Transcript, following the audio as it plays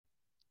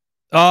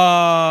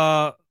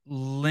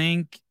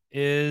Link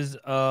is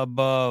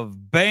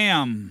above.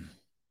 Bam.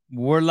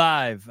 We're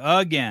live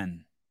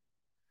again.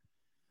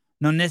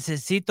 No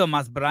necesito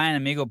más Brian,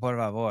 amigo, por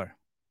favor.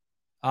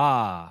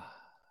 Ah.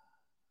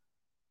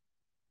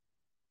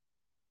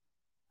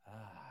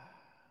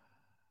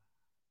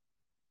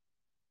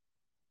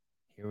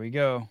 Here we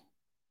go.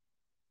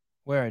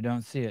 Where? I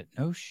don't see it.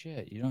 No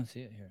shit. You don't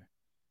see it here.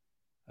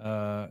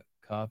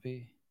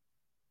 Copy.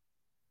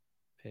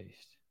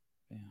 Paste.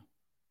 Bam.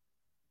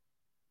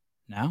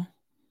 Now?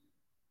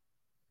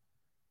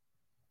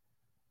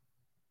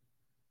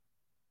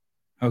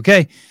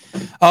 Okay.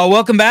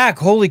 Welcome back.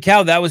 Holy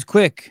cow, that was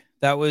quick.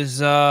 That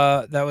was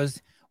wow,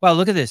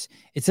 look at this.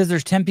 It says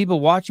there's 10 people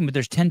watching, but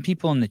there's 10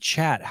 people in the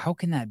chat. How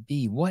can that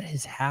be? What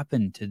has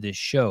happened to this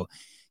show?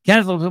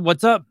 Kenneth,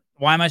 what's up?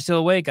 Why am I still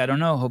awake? I don't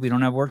know. Hope you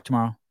don't have work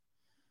tomorrow.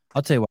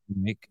 I'll tell you what,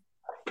 Nick.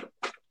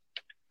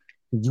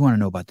 You want to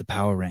know about the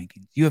power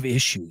rankings. You have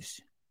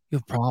issues. You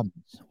have problems.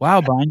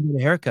 Wow, Brian, you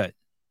had a haircut.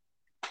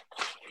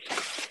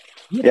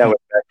 Yeah, we're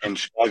back in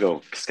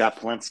Chicago. Scott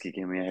Polinsky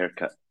gave me a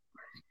haircut.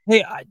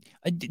 Hey,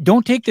 I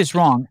don't take this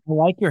wrong. I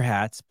like your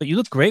hats, but you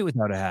look great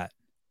without a hat.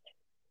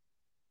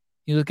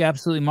 You look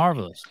absolutely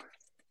marvelous.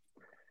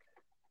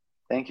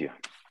 Thank you.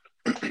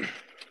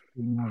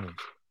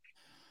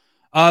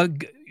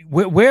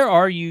 Where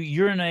are you?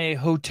 You're in a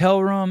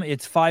hotel room.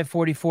 It's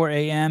 5:44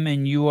 a.m.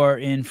 and you are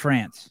in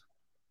France.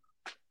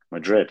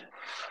 Madrid.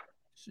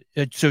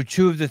 So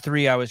two of the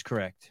three, I was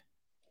correct.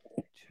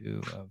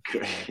 Two of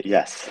three.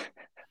 Yes.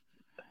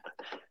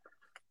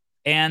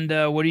 And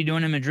what are you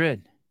doing in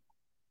Madrid?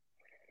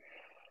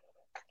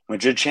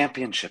 Madrid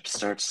Championship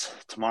starts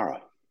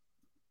tomorrow.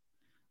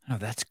 Oh,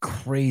 that's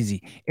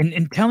crazy.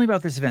 And tell me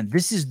about this event.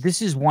 This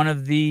is one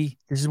of the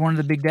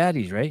big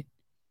daddies, right?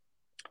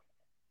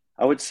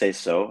 I would say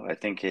so. I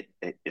think it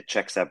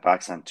checks that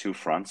box on two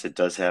fronts. It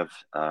does have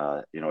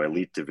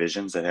elite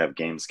divisions that have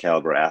games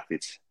caliber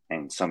athletes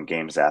and some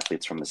games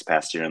athletes from this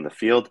past year in the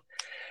field,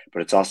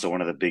 but it's also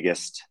one of the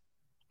biggest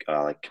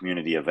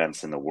community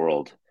events in the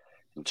world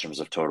in terms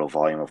of total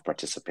volume of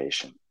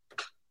participation.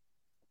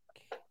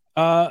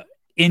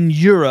 In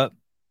Europe,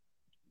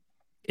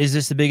 is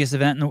this the biggest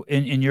event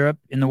in Europe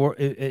in the world?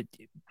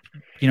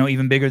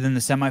 Even bigger than the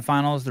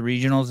semifinals, the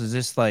regionals? Is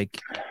this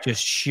like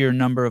just sheer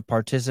number of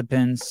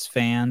participants,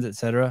 fans,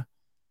 etc.?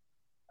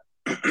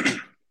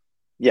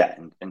 Yeah,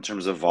 in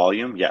terms of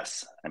volume,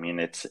 yes. I mean,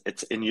 it's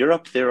in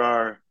Europe. There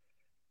are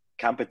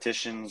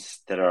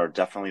competitions that are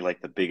definitely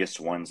like the biggest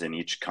ones in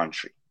each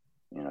country.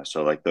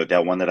 So like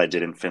that one that I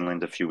did in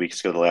Finland a few weeks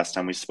ago, the last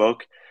time we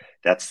spoke,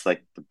 that's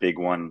like the big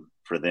one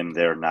for them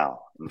there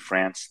now. In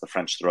France, the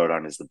French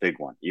Throwdown is the big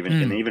one,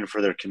 even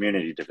for their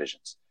community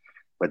divisions.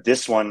 But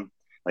this one,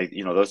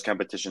 those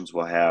competitions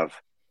will have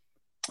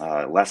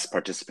less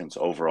participants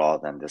overall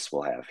than this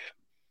will have.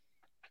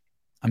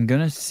 I'm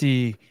gonna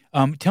see.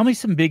 Tell me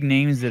some big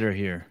names that are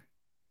here.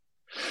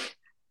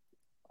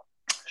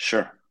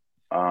 Sure.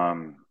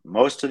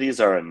 Most of these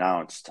are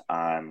announced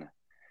on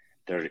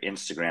their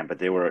Instagram, but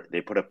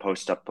they put a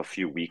post up a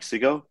few weeks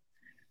ago.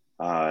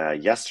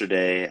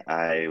 Yesterday,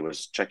 I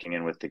was checking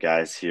in with the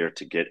guys here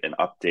to get an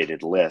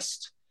updated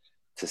list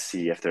to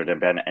see if there had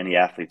been any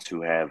athletes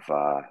who have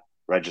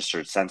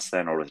registered since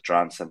then or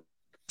withdrawn since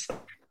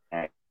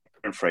then.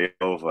 And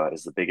Freyova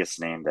is the biggest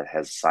name that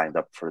has signed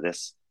up for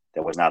this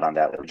that was not on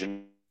that list.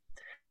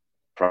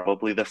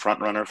 Probably the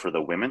front runner for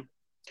the women.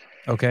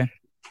 Okay.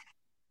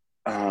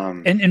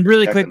 And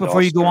really quick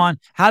before you go on,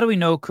 how do we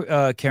know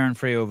Karen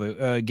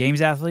Freyova?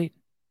 Games athlete?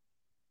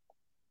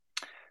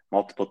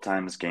 Multiple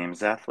times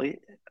games athlete.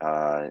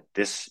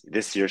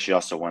 This year she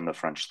also won the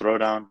French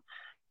Throwdown.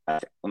 I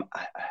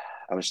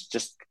was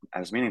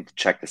meaning to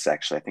check this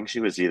actually. I think she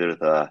was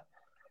either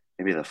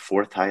maybe the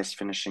fourth highest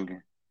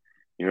finishing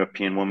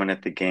European woman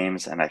at the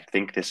games, and I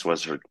think this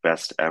was her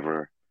best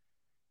ever.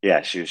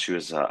 Yeah, she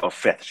was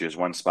fifth. She was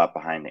one spot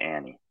behind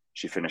Annie.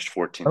 She finished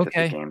 14th at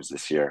the games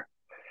this year.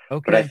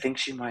 Okay. But I think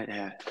she might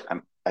have.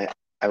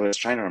 I was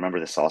trying to remember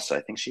this also.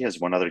 I think she has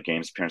one other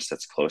games appearance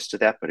that's close to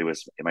that, but it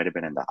might have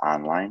been in the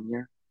online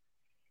year.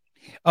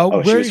 She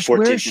was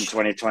 14th in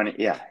 2020.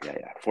 Yeah.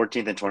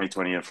 14th in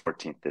 2020 and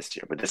 14th this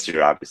year. But this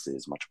year obviously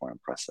is much more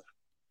impressive.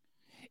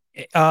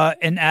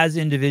 And as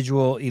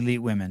individual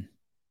elite women.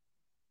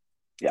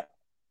 Yeah.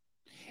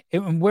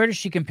 And where does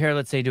she compare,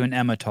 let's say, to an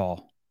Emma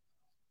Tall?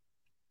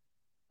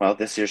 Well,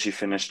 this year she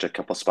finished a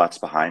couple spots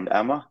behind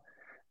Emma,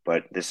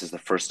 but this is the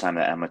first time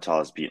that Emma Tall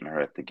has beaten her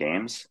at the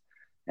games.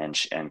 And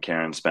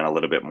Karen's been a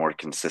little bit more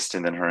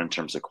consistent than her in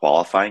terms of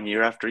qualifying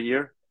year after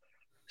year.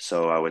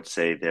 So I would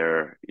say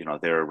their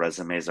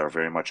resumes are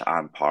very much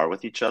on par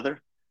with each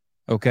other.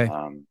 Okay.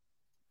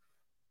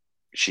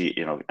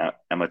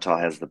 Emma Tall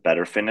has the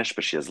better finish,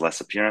 but she has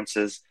less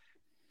appearances,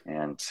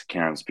 and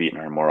Karen's beaten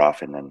her more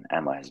often than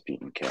Emma has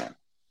beaten Karen.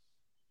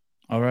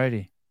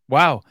 Alrighty.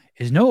 Wow.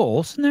 Is Noah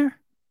Olson there?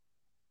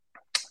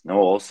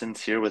 Noah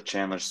Olson's here with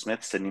Chandler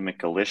Smith, Sydney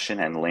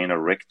McAlishan, and Lena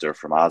Richter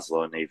from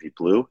Oslo Navy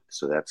Blue.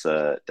 So that's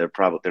they're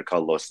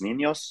called Los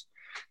Niños.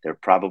 They're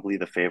probably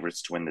the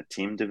favorites to win the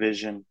team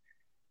division.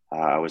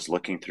 I was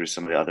looking through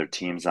some of the other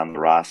teams on the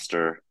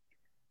roster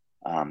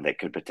that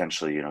could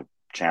potentially,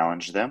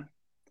 challenge them.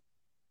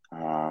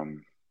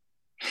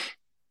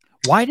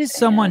 Why does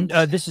someone,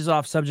 And this is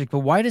off subject, but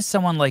why does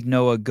someone like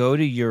Noah go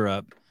to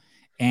Europe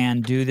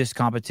and do this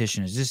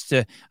competition? Is just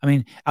to, I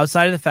mean,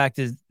 outside of the fact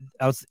is,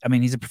 I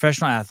mean, he's a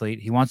professional athlete.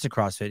 He wants to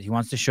CrossFit. He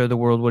wants to show the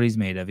world what he's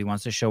made of. He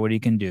wants to show what he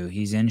can do.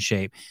 He's in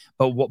shape.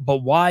 But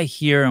why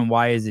here and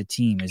why as a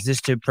team? Is this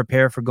to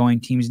prepare for going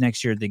teams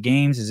next year at the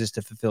games? Is this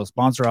to fulfill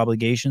sponsor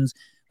obligations?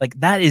 Like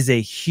that is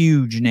a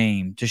huge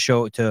name to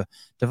show to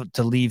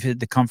leave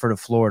the comfort of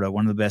Florida,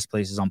 one of the best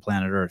places on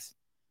planet Earth.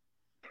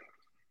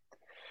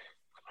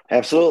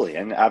 absolutely.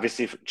 And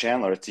obviously for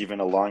Chandler, it's even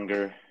a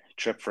longer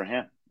trip for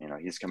him.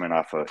 He's coming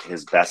off of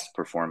his best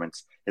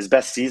performance, his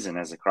best season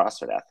as a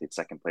CrossFit athlete,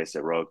 second place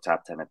at Rogue,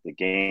 top 10 at the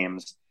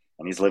games,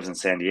 and he lives in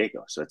San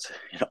Diego. So it's,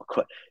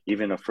 quite,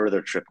 even a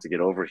further trip to get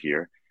over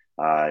here.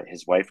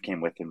 His wife came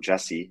with him,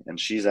 Jessie, and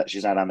she's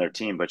not on their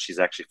team, but she's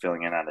actually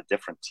filling in on a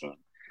different team.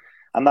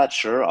 I'm not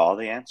sure all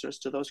the answers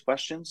to those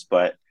questions,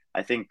 but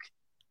I think,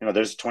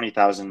 there's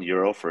 20,000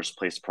 euro first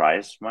place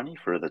prize money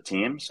for the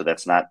team. So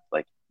that's not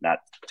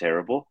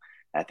terrible.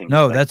 I think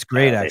No, that's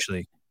great,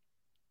 actually.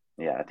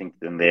 Yeah, I think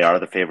then they are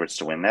the favorites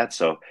to win that.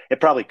 So it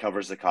probably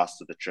covers the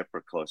cost of the trip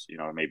or close,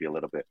 or maybe a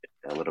little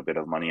bit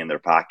of money in their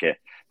pocket.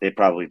 They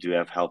probably do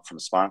have help from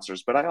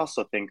sponsors, but I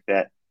also think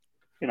that,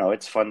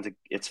 it's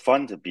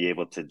fun to be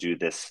able to do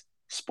this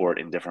sport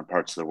in different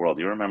parts of the world.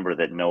 You remember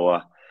that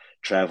Noah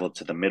traveled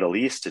to the Middle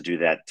East to do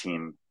that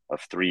team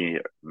of three,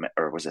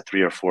 or was it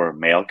 3 or 4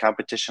 male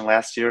competition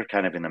last year,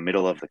 kind of in the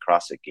middle of the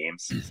CrossFit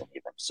Games season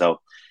even. So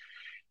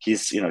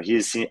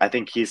I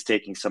think he's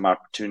taking some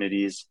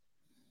opportunities.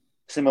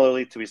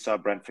 Similarly to we saw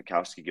Brent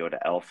Fikowski go to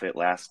Elfit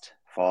last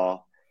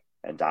fall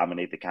and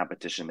dominate the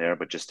competition there,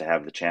 but just to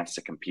have the chance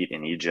to compete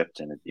in Egypt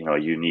and a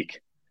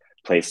unique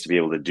place to be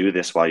able to do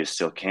this while you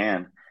still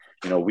can.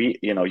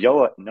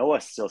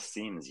 Noah still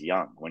seems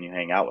young when you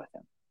hang out with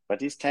him, but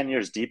he's 10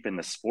 years deep in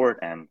the sport,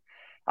 and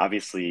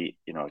obviously,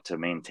 to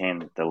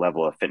maintain the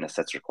level of fitness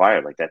that's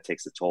required, like that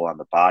takes a toll on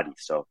the body.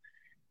 So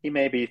he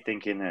may be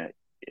thinking,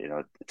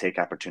 take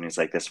opportunities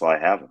like this while I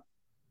have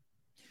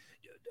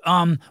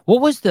him.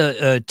 What was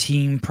the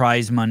team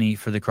prize money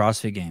for the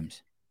CrossFit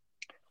Games?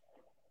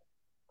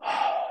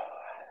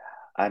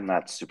 I'm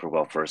not super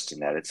well versed in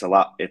that. It's a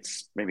lot.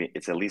 It's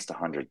at least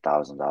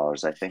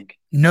 $100,000, I think.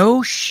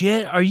 No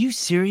shit. Are you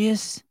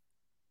serious?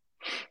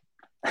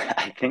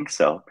 I think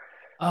so.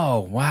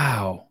 Oh,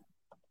 wow.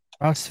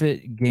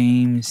 CrossFit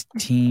Games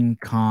team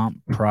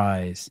comp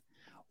prize.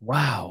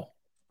 Wow.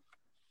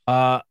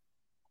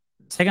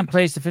 Second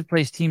place to fifth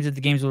place teams at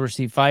the games will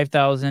receive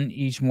 5,000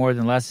 each, more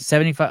than less.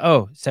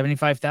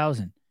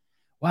 75,000.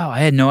 Wow, I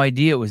had no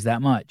idea it was that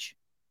much.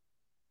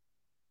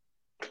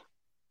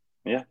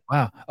 Yeah.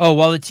 Wow. Oh,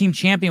 while the team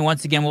champion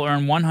once again will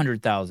earn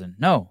 100,000.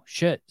 No,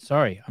 shit.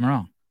 Sorry, I'm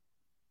wrong.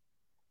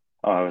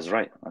 Oh, I was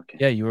right. Okay.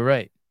 Yeah, you were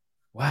right.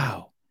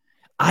 Wow.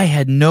 I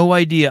had no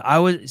idea. I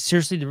was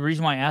seriously, the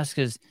reason why I asked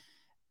is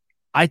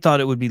I thought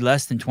it would be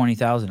less than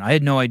 20,000. I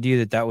had no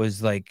idea that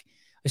was like,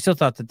 I still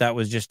thought that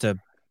was just a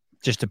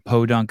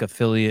Podunk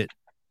affiliate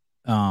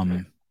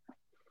comp.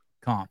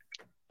 All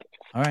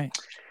right.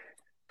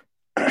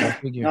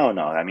 No.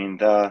 I mean,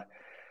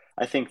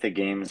 I think the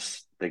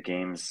games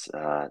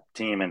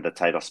team and the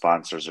title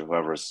sponsors or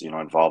whoever's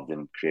involved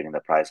in creating the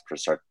prize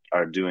purse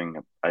are doing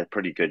a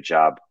pretty good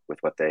job with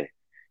what they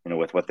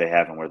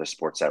have and where the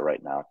sport's at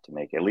right now to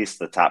make at least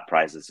the top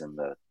prizes in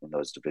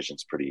those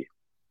divisions pretty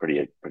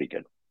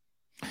good.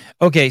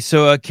 Okay,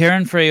 so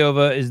Karen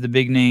Freyova is the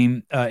big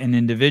name in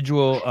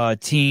individual.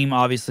 Team,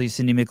 obviously,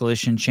 Cindy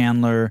Mikulishin,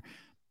 Chandler,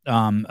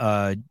 and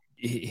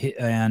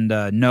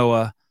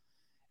Noah.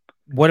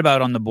 What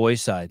about on the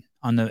boys' side,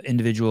 on the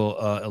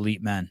individual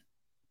elite men?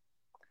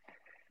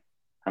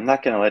 I'm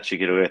not going to let you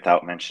get away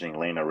without mentioning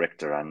Lena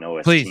Richter on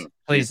Noah's team.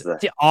 Please.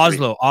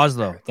 Oslo.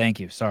 Thank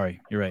you. Sorry.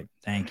 You're right.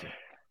 Thank you.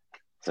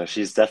 So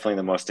she's definitely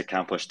the most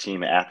accomplished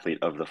team athlete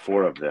of the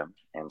 4 of them.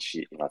 And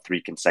she,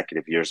 3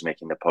 consecutive years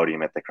making the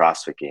podium at the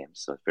CrossFit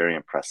Games. So it's very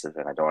impressive.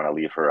 And I don't want to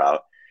leave her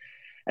out.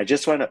 I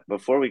just want to,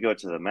 before we go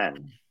to the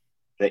men,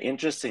 the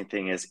interesting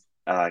thing is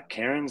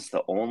Karen's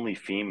the only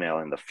female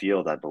in the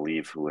field, I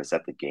believe, who was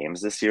at the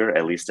games this year,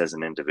 at least as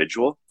an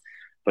individual.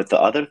 But the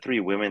other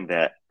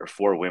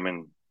 4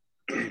 women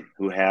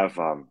who have,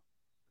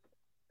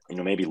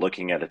 maybe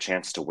looking at a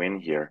chance to win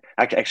here.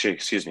 Actually,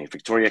 excuse me,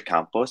 Victoria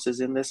Campos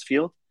is in this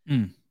field.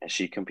 And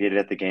she competed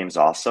at the games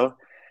also.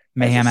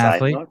 Mayhem as a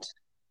athlete. Side note,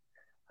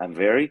 I'm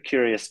very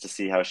curious to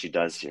see how she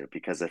does here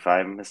because if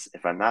I'm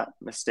not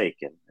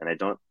mistaken, and I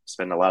don't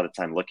spend a lot of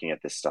time looking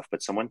at this stuff,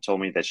 but someone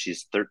told me that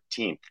she's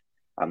 13th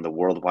on the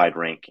worldwide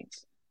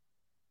rankings.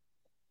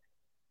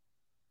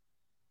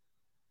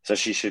 So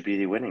she should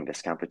be winning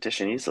this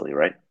competition easily,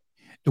 right?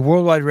 The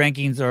worldwide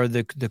rankings are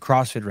the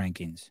CrossFit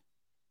rankings.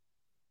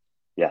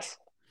 Yes.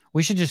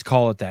 We should just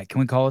call it that. Can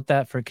we call it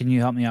that? Can you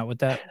help me out with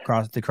that?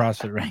 The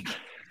CrossFit ranking.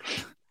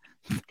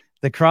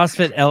 The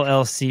CrossFit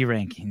LLC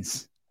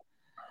rankings.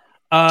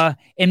 And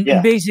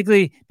Yeah,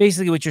 basically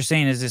what you're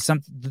saying is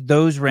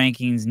those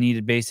rankings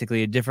needed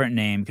basically a different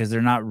name because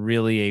they're not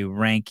really a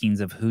rankings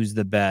of who's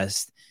the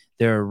best.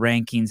 They're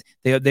rankings.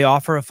 They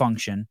offer a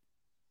function,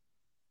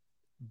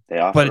 they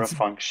but offer a it's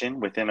function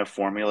within a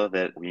formula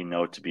that we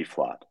know to be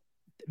flawed.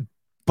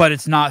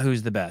 not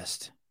who's the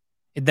best.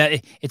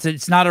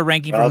 It's not a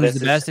ranking for Well, who's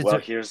the best.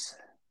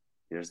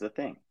 here's the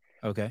thing.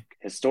 Okay.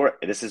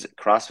 This is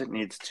CrossFit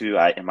needs to,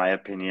 in my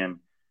opinion,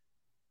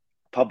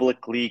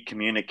 publicly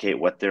communicate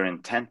what their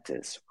intent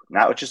is,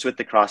 not just with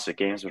the CrossFit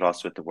Games, but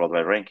also with the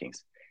worldwide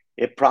rankings.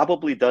 It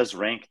probably does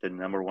rank the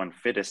number one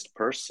fittest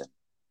person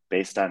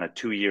based on a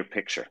 2-year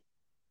picture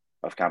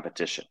of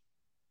competition.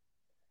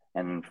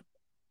 And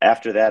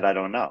after that, I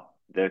don't know.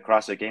 The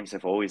CrossFit Games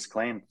have always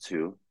claimed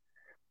to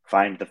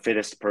find the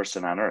fittest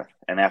person on earth.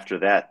 And after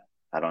that,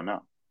 I don't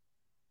know.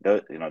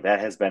 That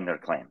has been their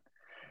claim.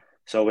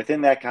 So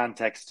within that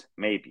context,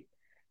 maybe,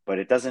 but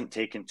it doesn't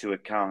take into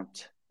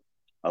account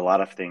a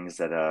lot of things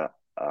that a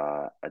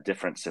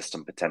different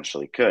system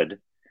potentially could.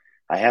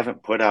 I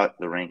haven't put out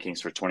the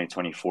rankings for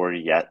 2024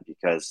 yet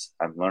because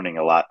I'm learning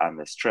a lot on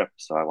this trip.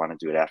 So I want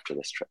to do it after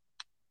this trip.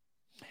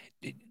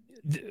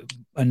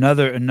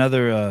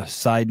 Another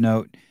side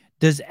note: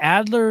 does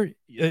Adler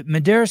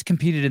Medeiros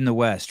competed in the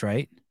West,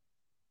 right?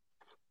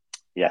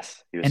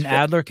 Yes, he was And fifth.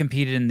 Adler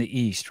competed in the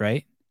East,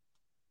 right?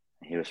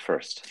 He was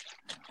first.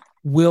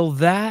 Will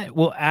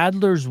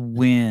Adler's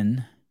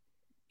win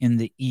in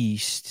the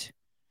East?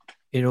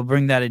 It'll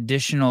bring that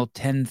additional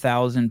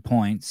 10,000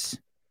 points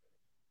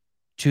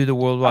to the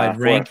worldwide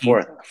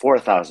ranking.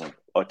 4,000.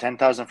 Oh,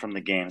 10,000 from the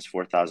games,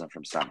 4,000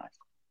 from semis.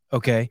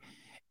 Okay.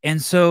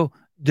 And so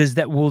is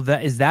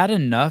that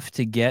enough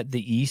to get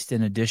the East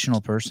an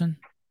additional person?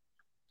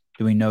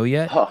 Do we know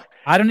yet? Oh,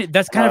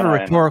 That's kind of a no,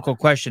 rhetorical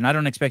question. I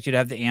don't expect you to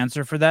have the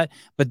answer for that,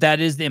 but that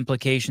is the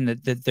implication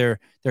that there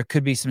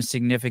could be some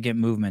significant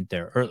movement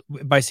there. Or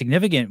by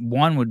significant,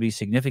 one would be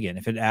significant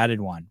if it added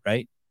one,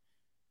 right?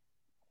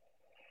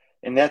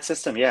 In that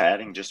system, yeah,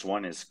 adding just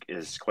one is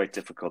quite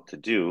difficult to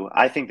do.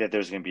 I think that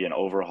there's going to be an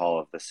overhaul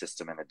of the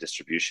system and the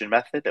distribution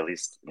method, at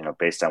least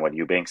based on what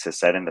Eubanks has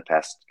said in the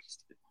past.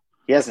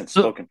 He hasn't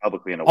spoken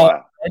publicly in a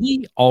while.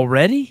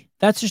 Already?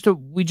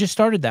 We just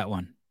started that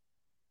one.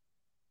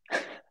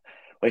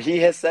 But he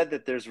has said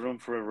that there's room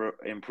for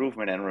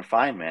improvement and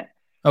refinement.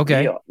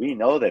 Okay. We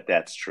know that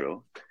that's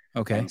true.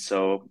 Okay. And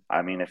so,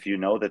 I mean, if you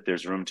know that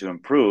there's room to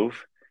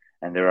improve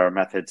and there are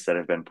methods that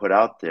have been put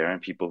out there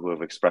and people who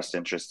have expressed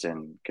interest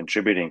in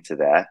contributing to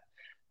that,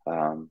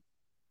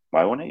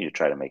 why wouldn't you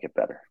try to make it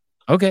better?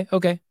 Okay.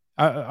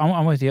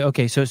 I'm with you.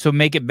 Okay. So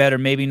make it better.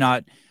 Maybe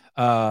not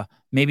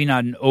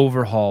an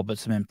overhaul, but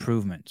some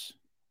improvements.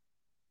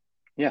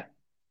 Yeah.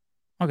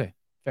 Okay.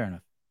 Fair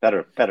enough.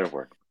 Better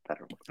work.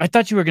 I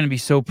thought you were going to be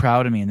so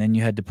proud of me, and then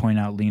you had to point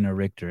out Lena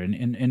Richter,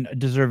 and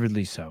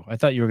deservedly so. I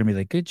thought you were going to be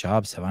like, "Good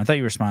job, Sevan." I thought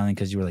you were smiling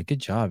because you were like, "Good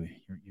job,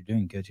 you're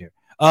doing good here."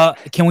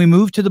 Can we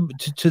move to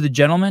the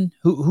gentlemen?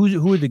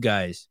 Who are the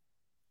guys?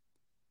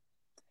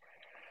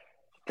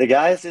 The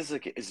guys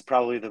is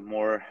probably the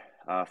more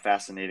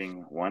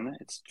fascinating one.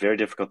 It's very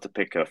difficult to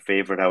pick a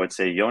favorite. I would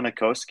say Jona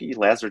Koski,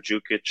 Lazar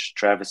Jukic,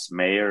 Travis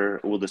Mayer,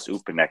 Uldis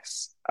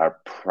Upanex are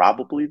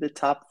probably the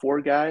top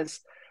 4 guys.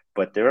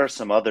 But there are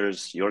some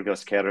others,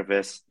 Yorgos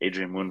Kervis,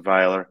 Adrian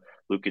Moonweiler,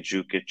 Luka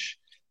Jukic,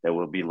 that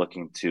will be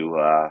looking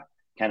to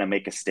kind of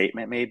make a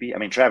statement maybe. I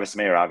mean, Travis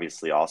Mayer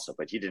obviously also,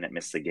 but he didn't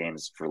miss the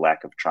games for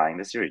lack of trying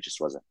this year. He just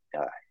wasn't,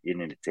 he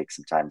needed to take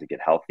some time to get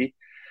healthy.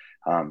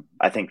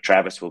 I think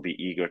Travis will be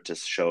eager to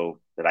show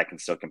that I can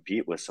still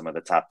compete with some of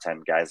the top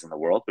 10 guys in the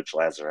world, which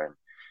Lazar and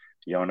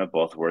Jona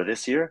both were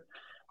this year.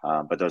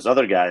 But those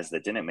other guys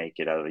that didn't make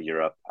it out of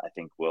Europe, I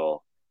think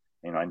will,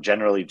 and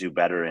generally do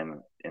better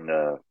in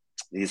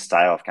these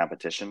style of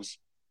competitions.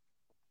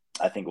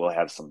 I think we'll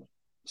have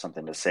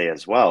something to say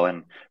as well.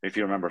 And if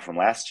you remember from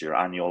last year,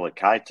 Aniola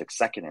Kai took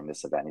second in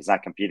this event. He's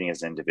not competing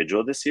as an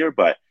individual this year,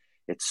 but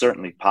it's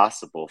certainly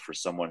possible for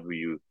someone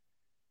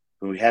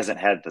who hasn't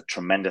had the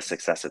tremendous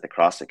success at the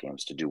CrossFit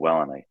Games to do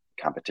well in a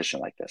competition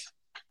like this.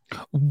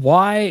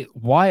 Why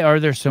are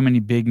there so many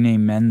big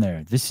name men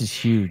there? This is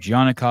huge.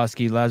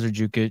 Janikowski, Lazar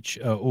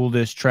Jukic,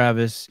 Uldis,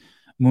 Travis,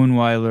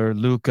 Moonweiler,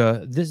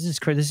 Luka. This is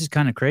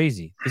kind of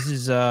crazy. This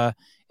is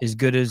as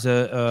good as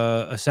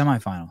a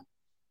semifinal.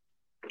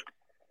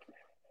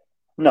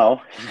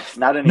 No,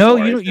 not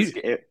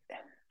anymore.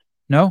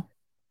 No?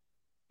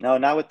 No,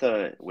 not with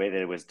the way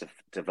that it was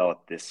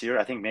developed this year.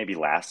 I think maybe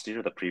last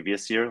year, the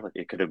previous year,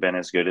 it could have been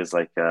as good as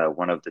like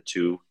one of the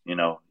 2,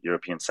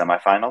 European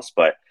semifinals.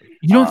 But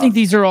you don't think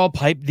these are all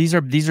pipe? These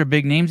are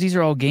big names. These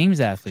are all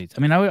games athletes.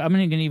 I mean, I'm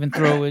going to even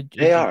throw it.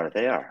 They are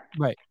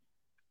right.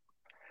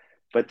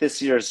 But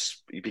this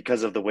year's,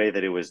 because of the way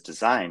that it was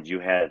designed, you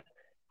had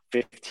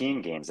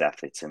 15 games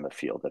athletes in the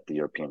field at the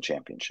European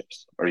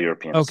Championships or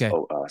European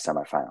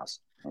semifinals.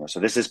 So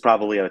this is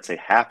probably, I would say,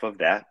 half of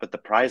that, but the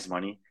prize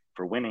money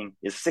for winning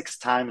is 6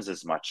 times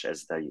as much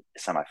as the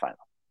semifinal.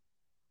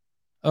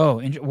 Oh,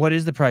 and what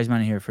is the prize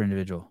money here for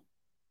individual?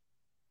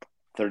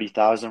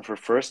 30,000 for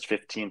first,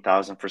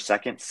 15,000 for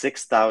second,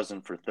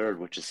 6,000 for third,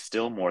 which is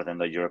still more than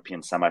the European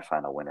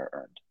semifinal winner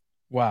earned.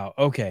 Wow.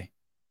 Okay.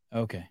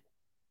 Okay.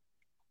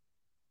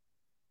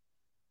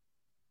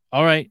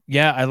 All right.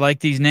 Yeah, I like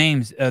these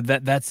names.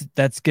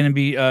 That's going to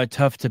be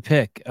tough to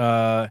pick.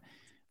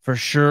 For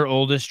sure,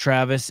 Oldest,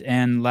 Travis,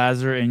 and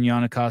Lazar and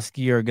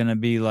Yanikoski are going to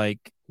be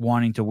like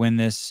wanting to win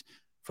this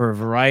for a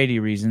variety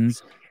of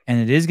reasons,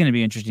 and it is going to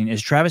be interesting.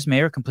 Is Travis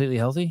Mayer completely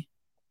healthy?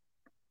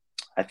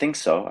 I think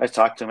so. I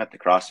talked to him at the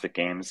CrossFit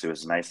Games. It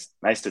was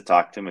nice to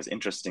talk to him. It was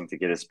interesting to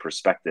get his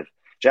perspective.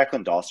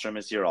 Jacqueline Dahlstrom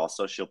is here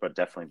also. She'll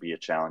definitely be a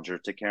challenger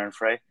to Karen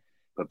Frey.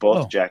 But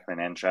both Oh, Jacqueline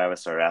and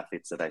Travis are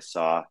athletes that I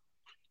saw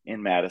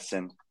in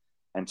Madison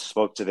and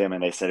spoke to them,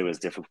 and they said it was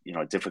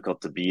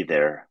difficult to be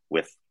there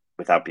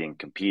without being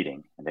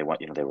competing, and they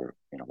were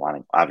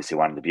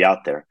wanting to be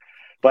out there,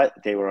 but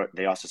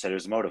they also said it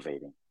was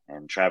motivating.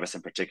 And Travis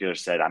in particular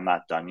said, "I'm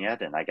not done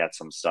yet, and I got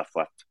some stuff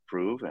left to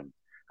prove, and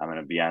I'm going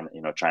to be on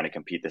trying to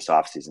compete this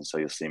off season. So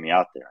you'll see me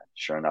out there."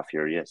 Sure enough,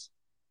 here he is.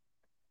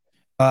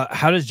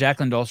 how does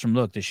Jacqueline Dahlstrom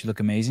look? Does she look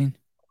amazing?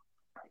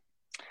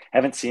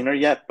 Haven't seen her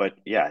yet, but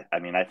yeah, I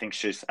mean, I think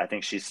she's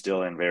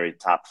still in very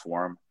top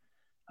form.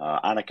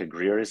 Annika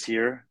Greer is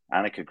here.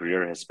 Annika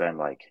Greer has been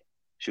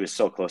she was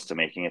so close to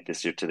making it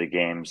this year to the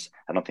games.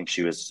 I don't think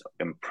she was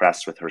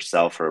impressed with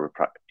herself,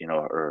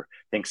 or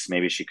thinks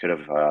maybe she could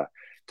have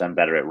done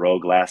better at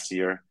Rogue last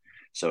year.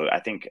 So I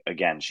think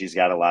again, she's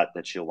got a lot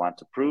that she'll want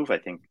to prove. I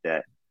think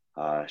that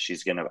I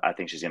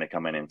think she's gonna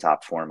come in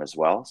top form as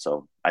well.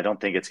 So I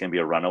don't think it's gonna be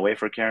a runaway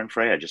for Karen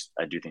Frey.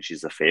 I do think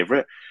she's the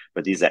favorite.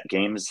 But these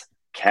games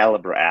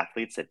caliber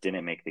athletes that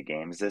didn't make the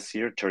games this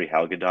year, Turi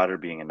Helgadottir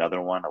being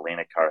another one,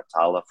 Elena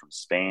Caratala from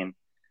Spain.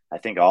 I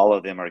think all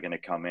of them are going to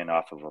come in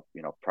off of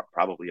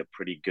probably a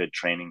pretty good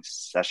training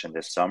session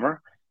this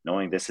summer,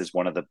 knowing this is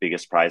one of the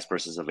biggest prize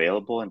purses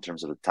available in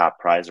terms of the top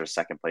prize or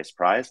second place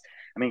prize.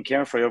 I mean,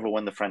 Karen Frey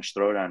won the French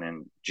Throwdown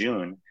in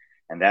June,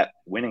 and that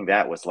winning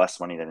that was less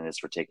money than it is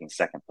for taking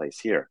second place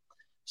here.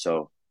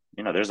 So,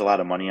 there's a lot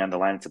of money on the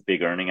line. It's a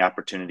big earning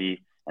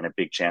opportunity and a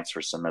big chance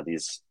for some of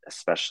these,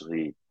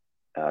 especially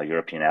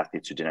European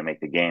athletes who didn't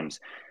make the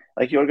games.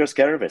 Like Yorgos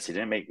Gervais, he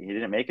didn't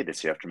make it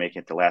this year after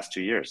making it the last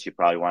 2 years. You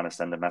probably want to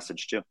send a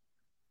message too.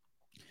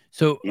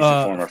 So He's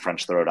a former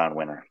French Throwdown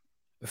winner.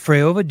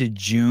 Freyova did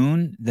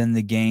June, then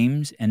the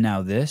games, and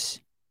now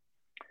this.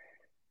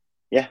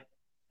 Yeah,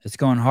 It's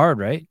going hard,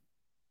 right?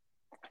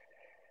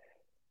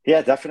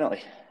 Yeah,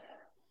 definitely.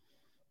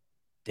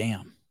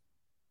 Damn.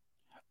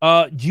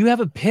 Do you have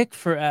a pick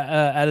for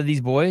out of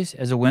these boys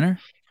as a winner?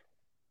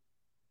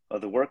 Well,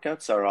 the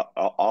workouts are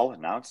all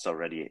announced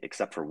already,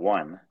 except for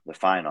one, the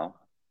final.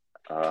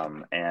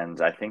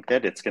 And I think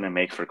that it's going to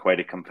make for quite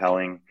a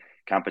compelling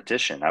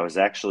competition. I was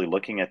actually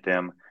looking at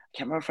them. I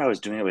can't remember if I was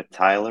doing it with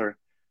Tyler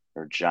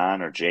or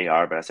John or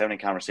JR, but I was having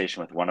a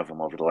conversation with one of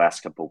them over the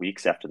last couple of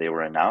weeks after they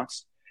were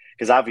announced.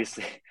 Because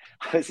obviously,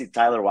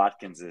 Tyler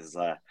Watkins is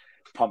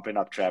pumping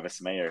up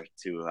Travis Mayer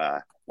to,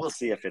 we'll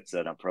see if it's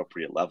an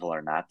appropriate level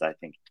or not. I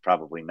think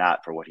probably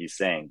not for what he's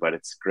saying, but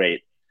it's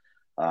great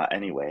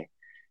anyway.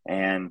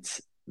 And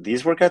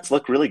these workouts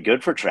look really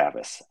good for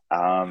Travis.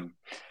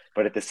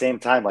 But at the same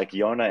time, like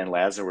Yona and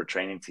Lazar were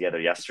training together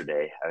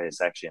yesterday. I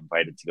was actually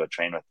invited to go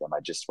train with them.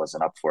 I just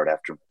wasn't up for it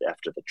after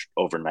the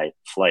overnight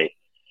flight.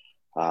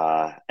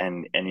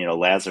 And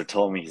Lazar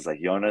told me, he's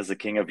like, Yona is the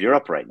king of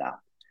Europe right now.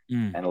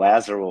 Mm. And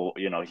Lazar will,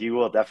 he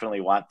will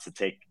definitely want to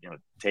take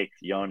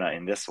Yona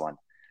in this one.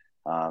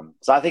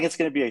 So I think it's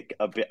going to be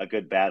a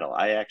good battle.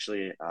 I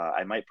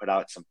might put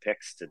out some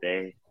picks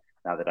today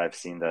now that I've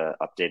seen the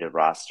updated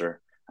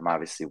roster. I'm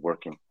obviously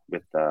working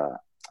with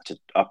to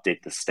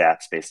update the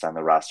stats based on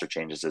the roster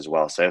changes as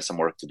well. So I have some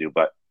work to do,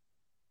 but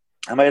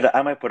I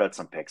might put out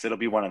some picks. It'll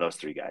be one of those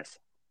three guys.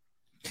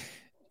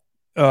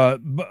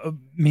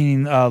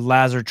 Meaning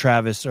Lazar,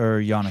 Travis, or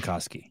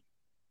Yanikoski.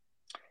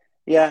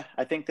 Yeah,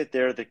 I think that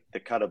they're the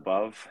cut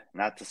above.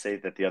 Not to say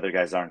that the other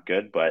guys aren't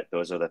good, but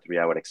those are the three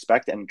I would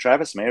expect. And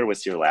Travis Mayer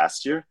was here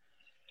last year.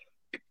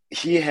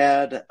 He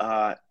had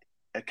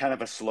a kind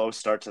of a slow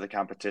start to the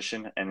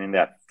competition. And in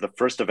that, the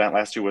first event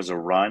last year was a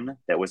run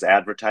that was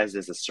advertised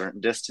as a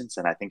certain distance.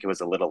 And I think it was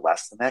a little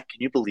less than that.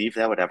 Can you believe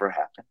that would ever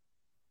happen?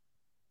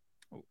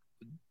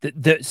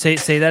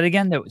 Say that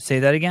again. Say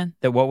that again.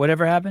 That what would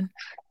ever happen?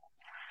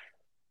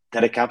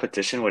 That a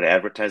competition would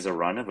advertise a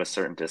run of a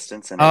certain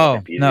distance and it Oh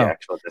wouldn't be the no,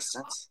 actual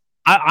distance.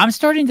 I'm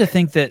starting to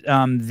think that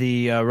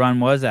the run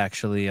was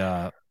actually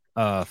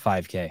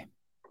 5K.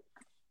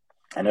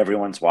 And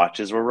everyone's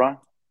watches were wrong.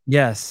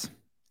 Yes.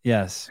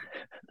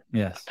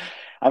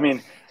 I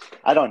mean,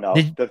 I don't know,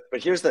 Did, but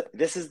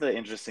this is the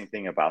interesting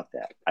thing about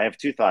that. I have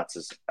two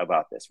thoughts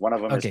about this. One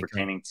of them is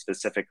pertaining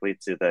specifically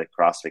to the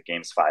CrossFit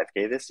Games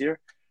 5K this year.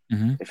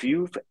 Mm-hmm.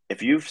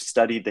 If you've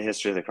studied the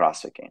history of the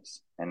CrossFit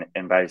Games,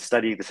 and by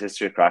studying the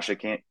history of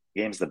CrossFit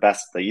Games,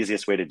 the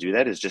easiest way to do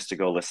that is just to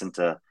go listen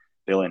to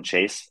Bill and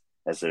Chase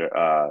as they've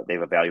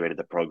evaluated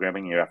the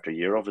programming year after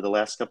year over the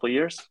last couple of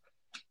years.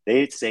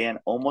 They say in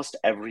almost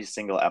every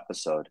single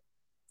episode,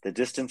 the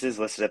distances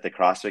listed at the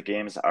CrossFit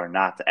Games are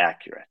not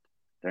accurate.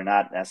 They're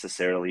not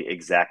necessarily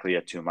exactly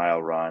a 2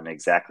 mile run,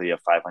 exactly a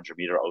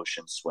 500-meter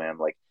ocean swim.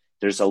 Like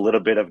there's a little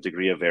bit of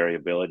degree of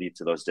variability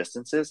to those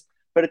distances,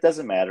 but it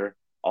doesn't matter.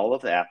 All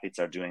of the athletes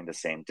are doing the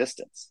same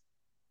distance.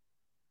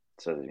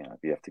 So,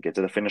 you have to get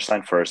to the finish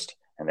line first,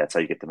 and that's how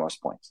you get the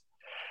most points,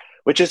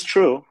 which is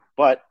true.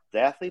 But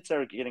the athletes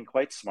are getting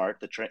quite smart.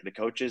 The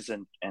coaches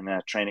and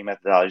training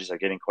methodologies are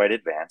getting quite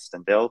advanced,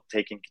 and they'll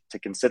take into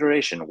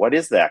consideration what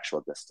is the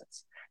actual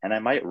distance. And I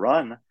might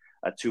run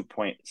a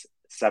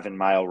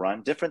 2.7-mile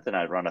run different than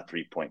I'd run a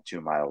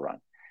 3.2-mile run.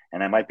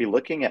 And I might be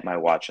looking at my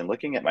watch and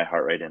looking at my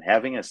heart rate and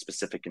having a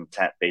specific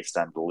intent based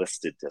on the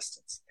listed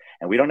distance.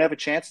 And we don't have a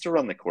chance to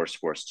run the course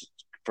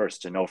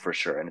first to know for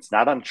sure. And it's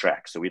not on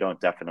track, so we don't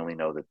definitely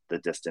know the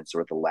distance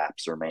or the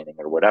laps remaining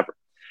or whatever.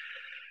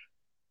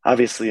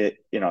 Obviously,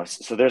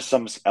 so there's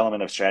some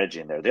element of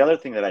strategy in there. The other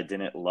thing that I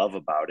didn't love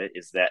about it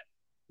is that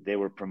they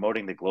were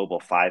promoting the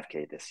global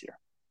 5K this year.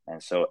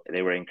 And so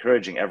they were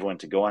encouraging everyone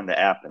to go on the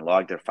app and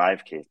log their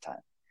 5K time.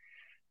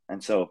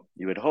 And so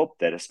you would hope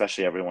that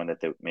especially everyone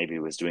that maybe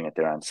was doing it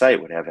there on site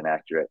would have an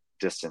accurate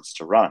distance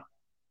to run.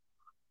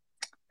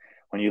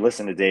 When you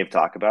listen to Dave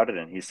talk about it,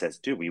 and he says,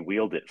 dude, we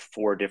wheeled it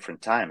 4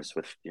 different times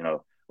with,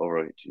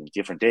 over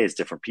different days,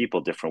 different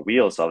people, different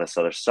wheels, all this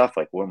other stuff.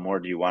 Like, what more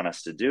do you want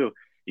us to do?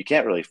 You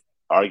can't really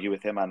argue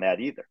with him on that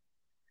either.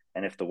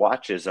 And if the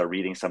watches are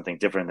reading something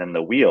different than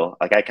the wheel,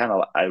 like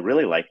I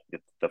really like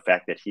the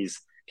fact that he's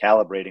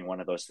calibrating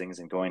one of those things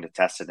and going to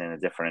test it in a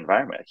different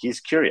environment. He's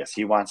curious.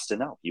 He wants to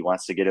know. He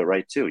wants to get it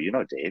right too.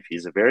 Dave,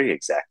 he's a very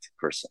exact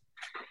person.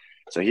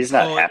 So he's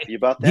not happy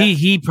about that.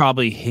 He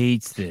probably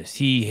hates this.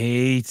 He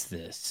hates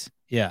this.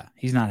 Yeah,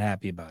 he's not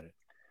happy about it.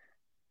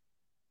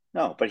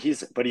 No, but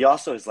he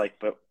also is like,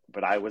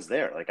 but I was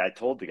there. Like I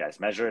told the guys,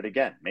 measure it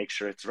again, make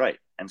sure it's right.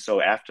 And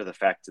so after the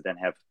fact, to then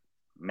have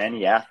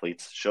many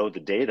athletes show the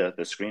data,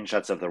 the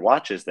screenshots of their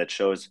watches that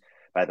shows,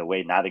 by the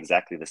way, not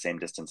exactly the same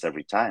distance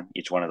every time.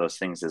 Each one of those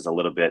things is a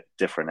little bit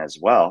different as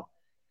well.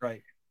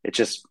 Right. It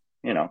just,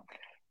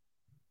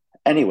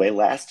 Anyway,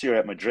 last year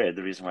at Madrid,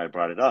 the reason why I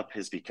brought it up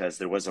is because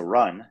there was a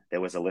run,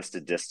 there was a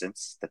listed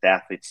distance that the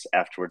athletes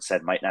afterwards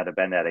said might not have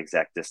been that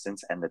exact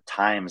distance. And the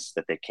times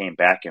that they came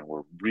back in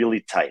were really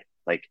tight.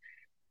 Like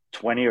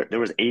there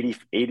was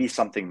 80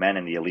 something men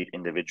in the elite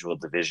individual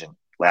division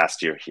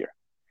last year here.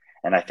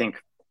 And I think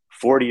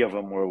 40 of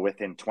them were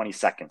within 20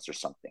 seconds or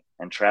something.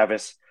 And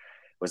Travis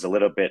was a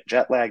little bit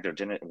jet lagged or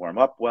didn't warm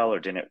up well or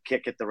didn't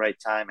kick at the right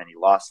time. And he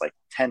lost like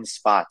 10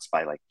 spots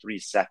by like 3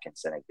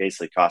 seconds. And it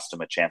basically cost him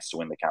a chance to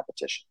win the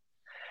competition.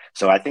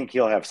 So I think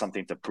he'll have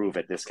something to prove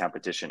at this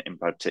competition in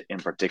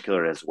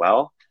particular as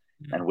well.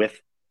 Mm-hmm. And with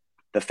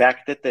the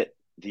fact that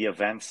the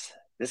events,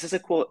 it's a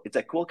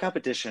cool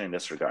competition in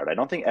this regard. I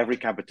don't think every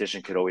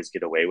competition could always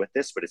get away with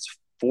this, but it's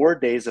 4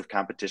 days of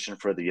competition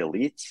for the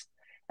elites,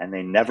 and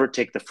they never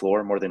take the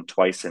floor more than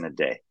twice in a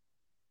day.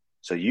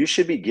 So you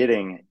should be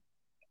getting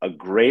a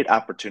great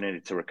opportunity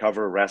to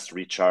recover, rest,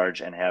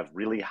 recharge, and have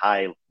really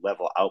high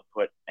level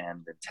output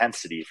and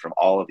intensity from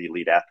all of the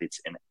elite athletes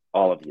in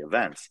all of the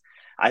events.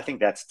 I think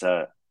that's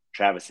to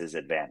Travis's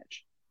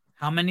advantage.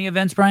 How many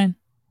events, Brian?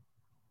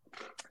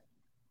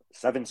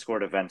 7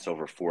 scored events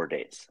over 4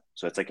 days.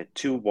 So it's like a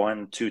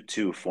 2-1,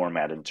 2-2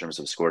 format in terms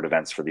of scored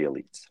events for the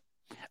elites.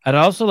 I'd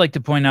also like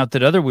to point out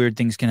that other weird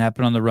things can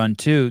happen on the run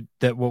too.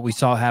 That what we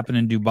saw happen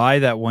in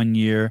Dubai that one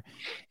year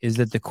is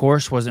that the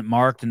course wasn't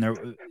marked in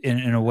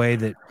a way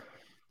that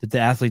the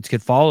athletes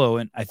could follow.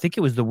 And I think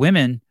it was the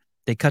women,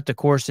 they cut the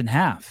course in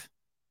half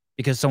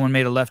because someone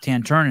made a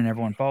left-hand turn and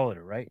everyone followed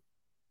it, right?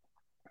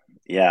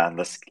 Yeah, on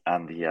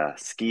the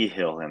ski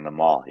hill in the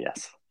mall,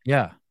 yes.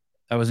 Yeah,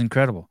 that was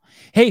incredible.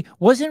 Hey,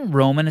 wasn't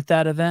Roman at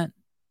that event?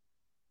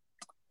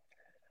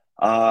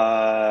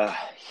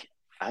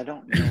 I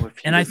don't know if.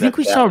 And I think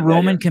we saw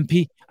Roman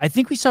compete. I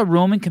think we saw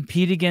Roman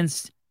compete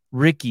against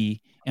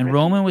Ricky, and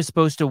Roman was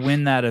supposed to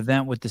win that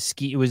event with the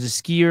ski. It was a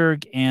ski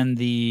erg and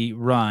the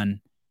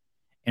run,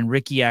 and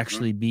Ricky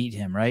actually beat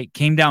him. Right,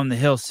 came down the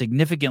hill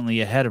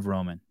significantly ahead of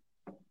Roman.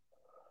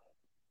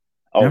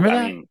 Oh, remember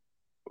that?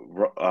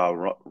 I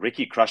mean,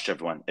 Ricky crushed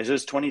everyone. It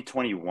was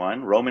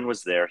 2021. Roman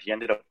was there. He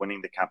ended up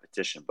winning the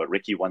competition, but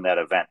Ricky won that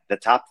event. The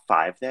top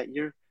 5 that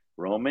year: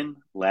 Roman,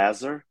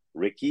 Lazar,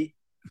 Ricky,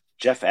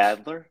 Jeff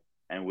Adler,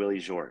 and Willie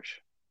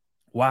George.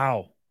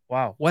 Wow.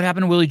 What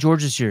happened to Willie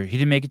George this year? He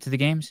didn't make it to the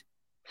games?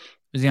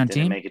 Was he on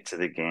team? Didn't make it to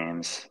the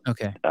games.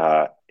 Okay.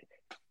 How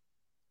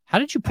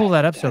did you pull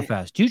that up so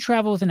fast? Do you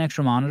travel with an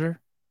extra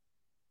monitor?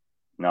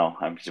 No,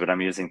 I'm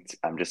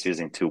just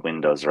using 2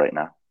 windows right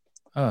now.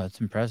 Oh, that's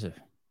impressive.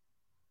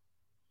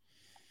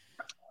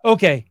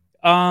 Okay.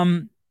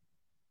 Good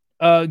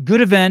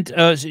event.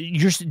 So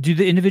do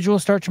the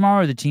individuals start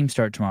tomorrow or the team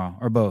start tomorrow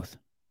or both?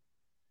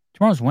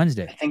 Tomorrow's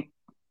Wednesday. I think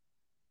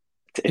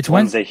it's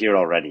Wednesday here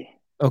already.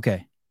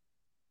 Okay.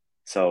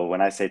 So when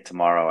I say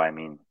tomorrow, I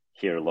mean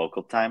here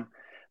local time,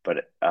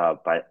 but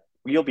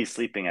you'll be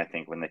sleeping, I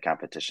think, when the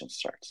competition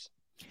starts.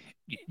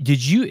 Do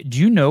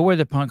you know where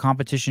the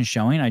competition's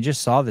showing? I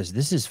just saw this.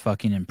 This is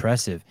fucking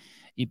impressive.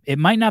 It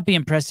might not be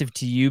impressive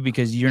to you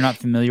because you're not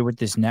familiar with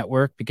this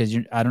network because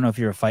I don't know if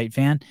you're a fight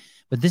fan,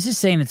 but this is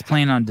saying it's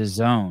playing on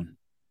DAZN.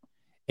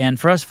 And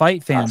for us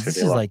fight fans, Oscar this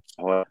De is La like,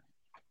 Hoya.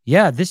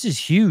 yeah, this is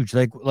huge.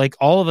 Like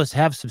all of us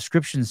have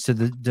subscriptions to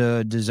the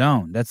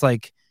DAZN. That's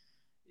like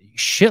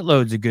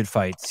shitloads of good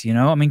fights. You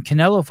know, I mean,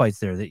 Canelo fights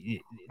there.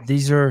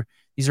 These are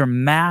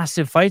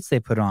massive fights they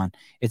put on.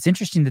 It's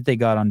interesting that they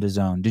got on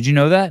DAZN. Did you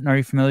know that? And are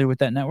you familiar with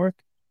that network?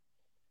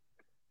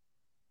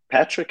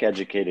 Patrick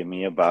educated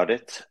me about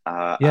it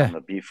Yeah. on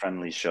the Be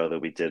Friendly show that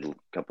we did a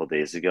couple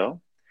days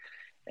ago.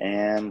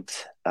 And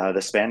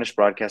the Spanish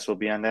broadcast will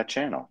be on that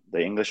channel.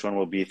 The English one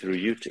will be through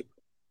YouTube.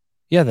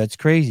 Yeah, that's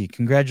crazy.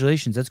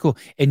 Congratulations. That's cool.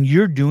 And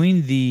you're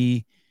doing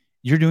the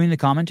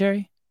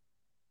commentary?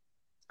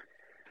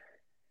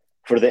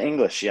 For the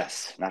English,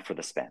 yes, not for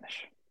the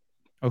Spanish.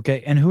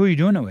 Okay. And who are you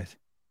doing it with?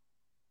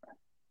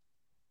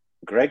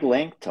 Greg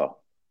Langto,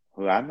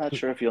 who I'm not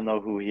sure if you'll know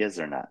who he is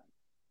or not.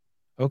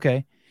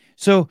 Okay.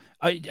 So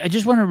I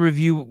just want to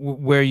review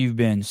where you've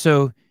been.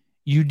 So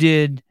you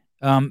did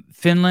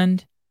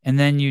Finland, and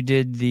then you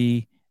did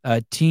the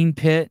Teen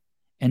Pit,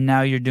 and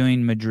now you're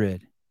doing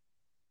Madrid.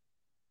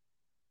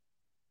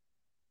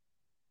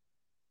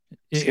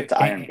 Skip to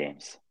Iron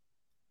Games.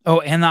 Oh,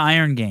 and the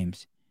Iron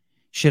Games.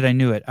 Shit, I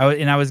knew it.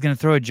 I was going to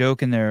throw a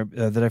joke in there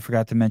that I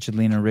forgot to mention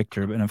Lena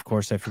Richter, and of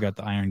course I forgot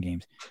the Iron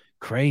Games.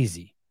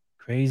 Crazy,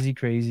 crazy,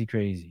 crazy,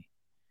 crazy.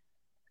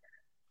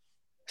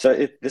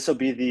 So this will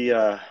be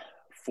the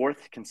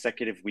fourth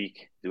consecutive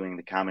week doing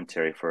the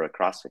commentary for a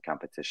CrossFit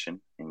competition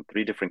in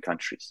 3 different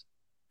countries.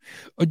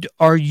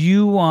 Are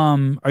you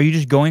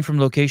just going from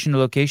location to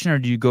location, or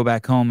do you go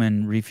back home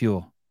and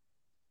refuel?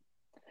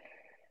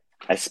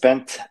 I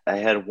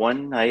had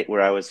one night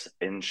where I was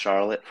in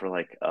Charlotte for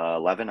like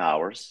 11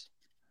 hours.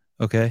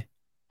 Okay.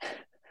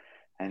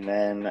 And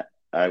then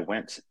I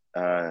went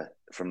I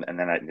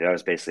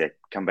was basically, I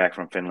come back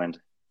from Finland,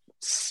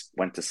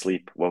 went to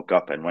sleep, woke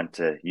up and went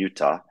to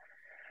Utah.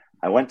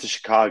 I went to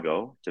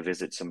Chicago to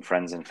visit some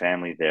friends and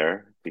family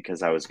there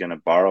because I was going to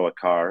borrow a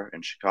car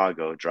in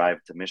Chicago,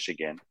 drive to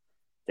Michigan,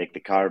 take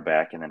the car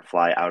back, and then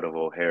fly out of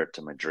O'Hare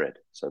to Madrid.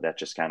 So that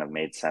just kind of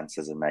made sense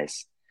as a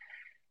nice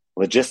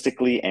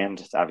logistically,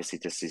 and obviously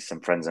to see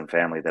some friends and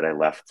family that I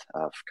left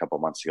a couple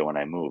months ago when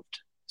I moved.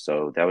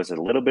 So that was a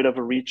little bit of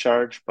a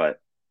recharge, but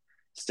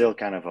still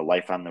kind of a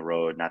life on the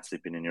road, not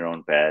sleeping in your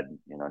own bed,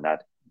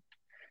 not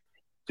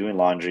doing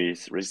laundry,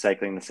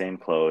 recycling the same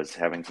clothes,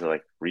 having to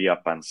like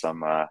re-up on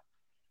some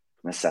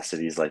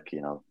necessities like,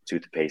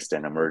 toothpaste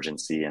and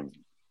emergency and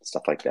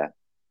stuff like that.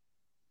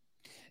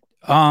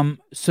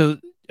 So,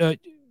 uh,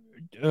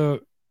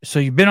 so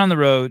you've been on the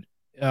road,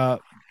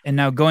 and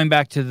now going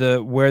back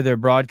to where they're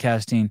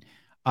broadcasting,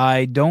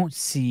 I don't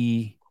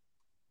see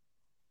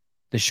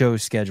the show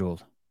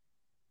scheduled.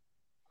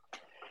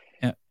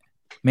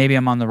 Maybe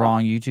I'm on the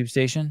wrong YouTube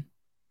station.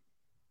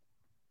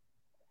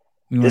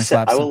 You want to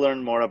slap I some? will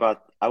learn more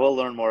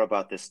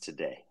about this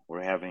today.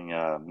 We're having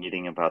a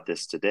meeting about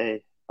this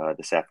today,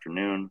 this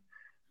afternoon,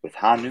 with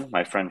Hannu,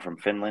 my friend from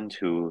Finland,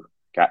 who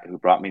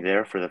brought me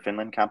there for the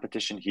Finland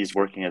competition. He's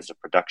working as a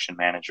production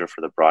manager for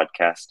the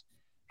broadcast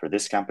for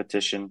this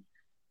competition.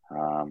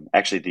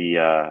 Actually,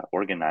 the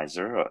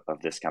organizer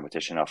of this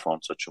competition,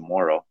 Alfonso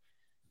Chamorro,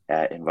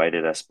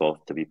 invited us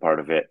both to be part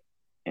of it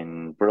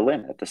in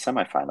Berlin at the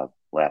semifinal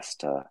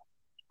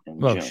in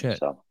June. Shit.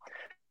 So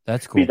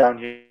that's cool. Be down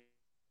here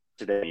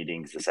today,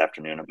 meetings this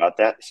afternoon about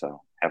that.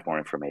 So have more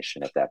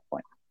information at that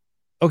point.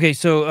 Okay,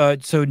 so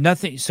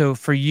nothing. So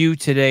for you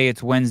today,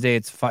 it's Wednesday.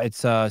 It's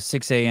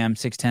 6 a.m.,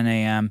 6:10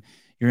 a.m.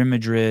 You're in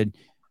Madrid,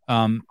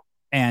 and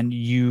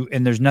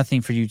there's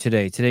nothing for you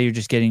today. Today, you're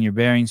just getting your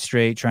bearings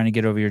straight, trying to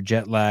get over your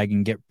jet lag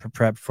and get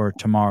prepped for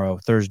tomorrow,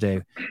 Thursday,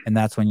 and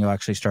that's when you'll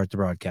actually start the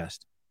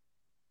broadcast.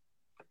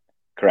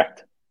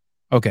 Correct.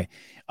 Okay.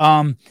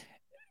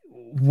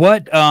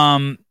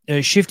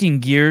 Shifting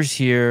gears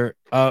here.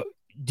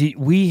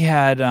 We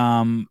had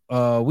Roman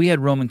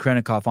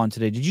Krennikov on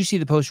today. Did you see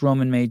the post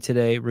Roman made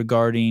today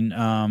regarding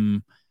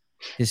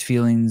his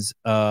feelings?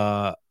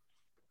 I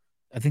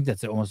think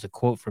that's almost a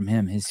quote from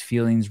him. His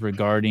feelings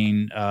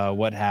regarding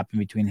what happened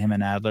between him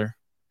and Adler.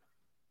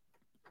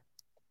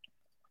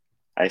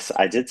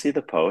 I did see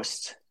the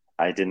post.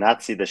 I did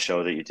not see the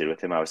show that you did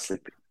with him. I was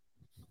sleeping.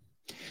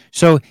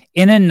 So,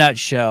 in a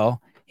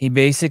nutshell, he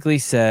basically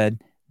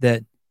said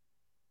that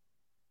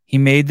he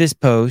made this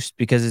post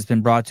because it's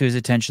been brought to his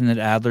attention that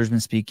Adler's been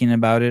speaking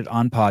about it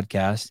on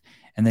podcasts,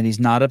 and that he's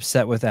not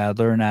upset with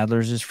Adler, and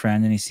Adler's his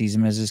friend, and he sees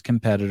him as his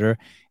competitor.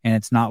 And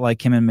it's not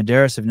like him and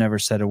Medeiros have never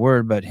said a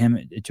word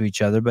to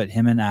each other, but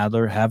him and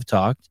Adler have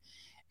talked,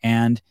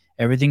 and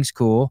everything's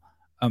cool.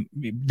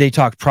 They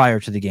talked prior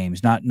to the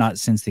games, not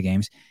since the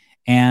games.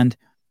 And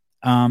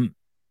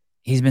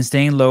he's been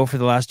staying low for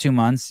the last 2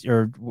 months,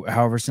 or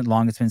however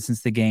long it's been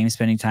since the game,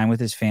 spending time with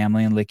his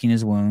family and licking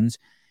his wounds.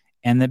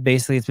 And that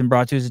basically it's been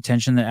brought to his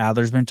attention that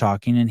Adler's been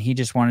talking, and he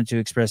just wanted to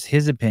express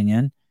his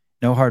opinion,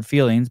 no hard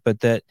feelings, but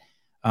that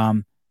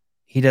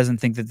he doesn't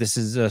think that this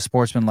is a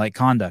sportsmanlike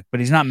conduct. But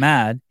he's not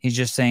mad. He's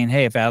just saying,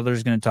 hey, if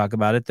Adler's going to talk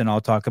about it, then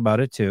I'll talk about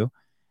it too.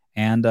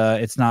 And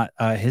it's not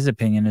his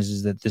opinion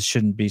is that this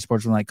shouldn't be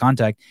sportsmanlike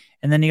contact.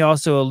 And then he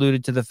also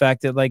alluded to the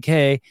fact that, like,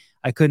 hey,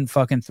 I couldn't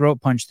fucking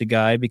throat punch the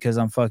guy because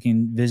I'm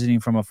fucking visiting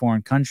from a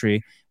foreign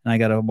country and I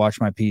got to watch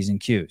my P's and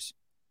Q's.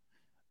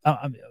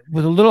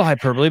 With a little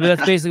hyperbole, but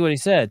that's basically what he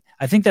said.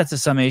 I think that's a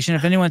summation.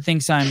 If anyone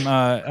thinks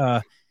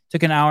I'm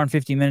took an hour and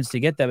 50 minutes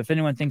to get that, if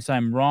anyone thinks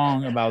I'm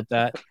wrong about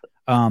that,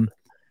 um,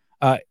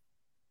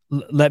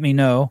 let me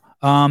know.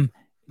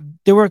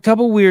 There were a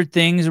couple weird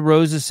things.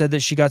 Rosa said that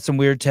she got some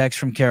weird texts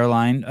from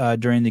Caroline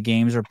during the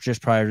games or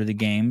just prior to the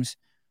games.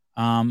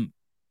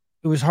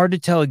 It was hard to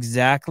tell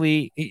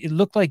exactly. It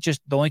looked like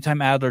just the only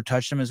time Adler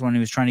touched him is when he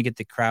was trying to get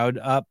the crowd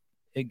up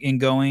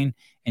and going,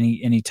 and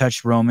he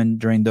touched Roman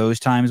during those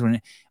times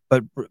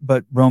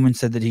but Roman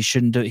said that he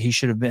should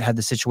have had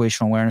the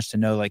situational awareness to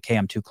know, like, hey,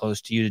 I'm too close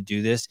to you to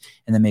do this,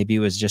 and then maybe it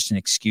was just an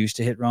excuse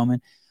to hit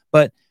Roman.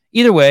 But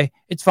either way,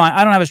 it's fine.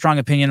 I don't have a strong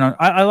opinion on.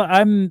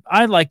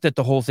 I like that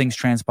the whole thing's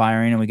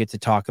transpiring and we get to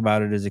talk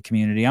about it as a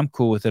community. I'm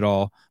cool with it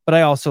all, but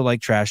I also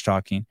like trash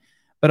talking.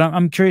 But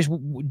I'm curious,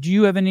 do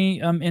you have any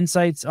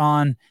insights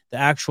on the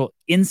actual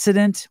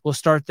incident? We'll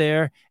start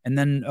there, and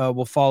then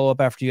we'll follow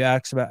up after you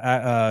talk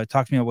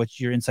to me about what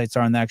your insights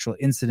are on the actual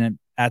incident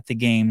at the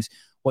games,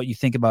 what you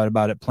think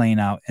about it playing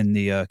out in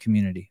the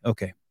community.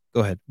 Okay,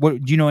 go ahead.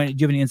 What do you know? Do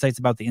you have any insights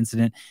about the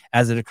incident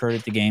as it occurred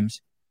at the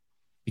games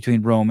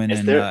between Roman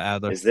and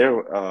Adler?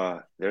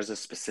 There's a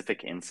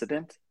specific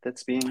incident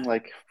that's being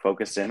like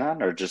focused in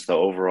on, or just the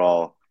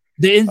overall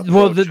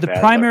the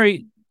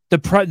primary the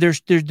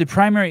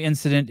primary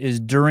incident is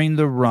during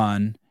the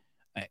run.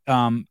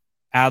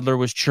 Adler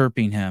was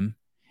chirping him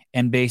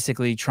and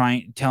basically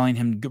telling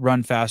him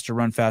run faster,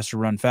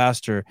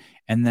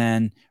 and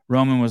then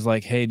Roman was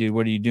like, hey dude,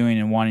 what are you doing,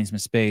 and wanting some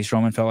space.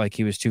 Roman felt like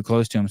he was too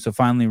close to him, so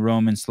finally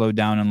Roman slowed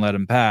down and let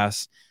him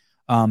pass.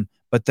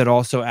 But that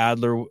also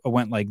Adler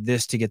went like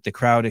this to get the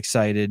crowd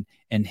excited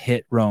and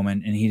hit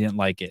Roman, and he didn't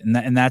like it.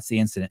 And that's the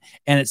incident.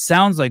 And it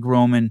sounds like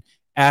Roman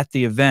at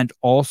the event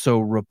also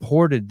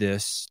reported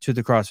this to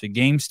the CrossFit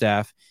Games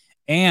staff,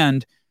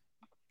 and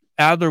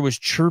Adler was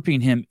chirping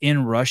him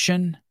in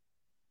Russian,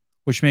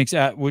 which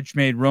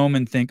made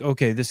Roman think,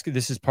 okay, this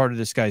is part of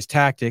this guy's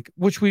tactic,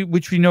 which we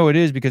know it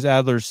is, because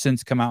Adler's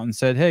since come out and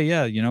said, hey,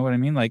 yeah, you know what I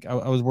mean? Like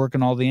I was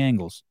working all the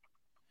angles.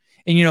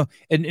 And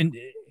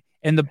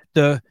and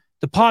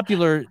the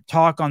popular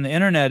talk on the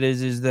internet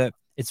is that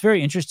it's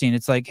very interesting.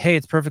 It's like, hey,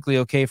 it's perfectly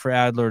okay for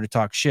Adler to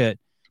talk shit,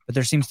 but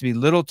there seems to be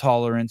little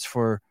tolerance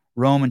for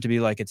Roman to be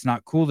like, it's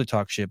not cool to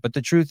talk shit. But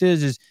the truth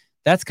is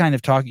that's kind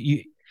of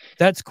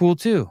that's cool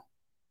too.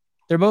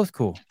 They're both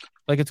cool.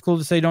 Like, it's cool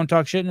to say don't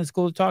talk shit, and it's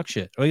cool to talk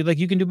shit. Or like,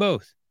 you can do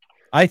both,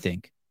 I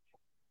think.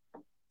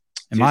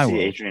 Do you see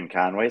Adrian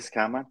Conway's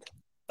comment?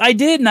 I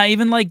did, and I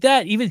even like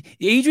that. Even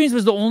Adrian's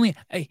was the only.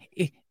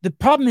 The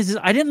problem is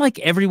I didn't like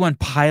everyone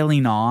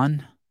piling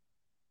on,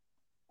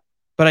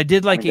 but I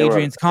did like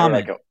Adrian's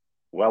comment. Like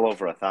well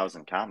over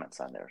 1,000 comments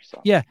on there.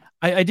 So yeah,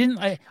 I didn't.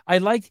 I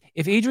liked,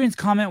 if Adrian's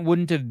comment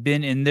wouldn't have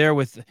been in there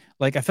with,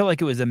 like, I felt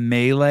like it was a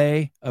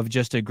melee of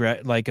just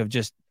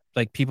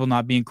people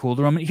not being cool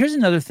to Roman. Here's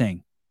another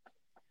thing.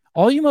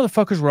 All you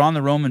motherfuckers were on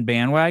the Roman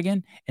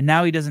bandwagon, and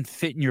now he doesn't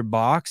fit in your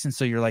box, and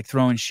so you're like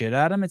throwing shit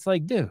at him. It's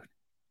like, dude.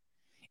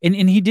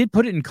 And he did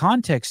put it in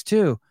context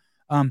too.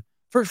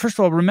 First of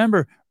all,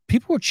 remember,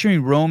 people were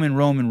cheering Roman,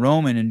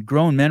 and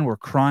grown men were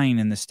crying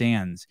in the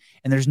stands.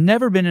 And there's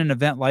never been an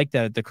event like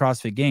that at the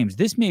CrossFit Games.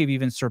 This may have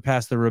even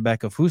surpassed the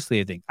Rebecca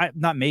Fuseli thing.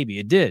 Not maybe,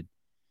 it did.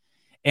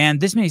 And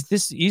this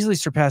easily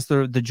surpassed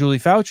the Julie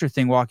Foucher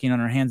thing, walking on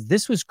her hands.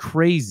 This was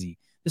crazy.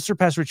 This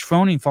surpassed Rich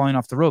Froning falling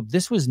off the rope.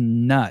 This was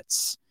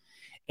nuts.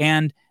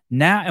 And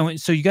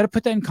so you got to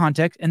put that in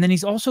context. And then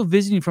he's also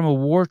visiting from a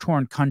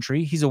war-torn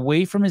country. He's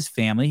away from his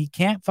family. He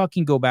can't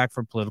fucking go back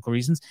for political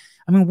reasons.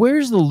 I mean,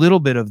 where's the little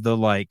bit of the,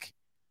 like,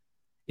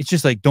 it's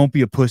just like, don't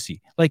be a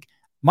pussy. Like,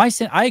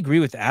 I agree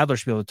with Adler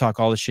should be able to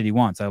talk all the shit he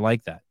wants. I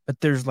like that. But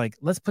there's like,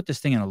 let's put this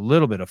thing in a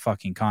little bit of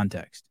fucking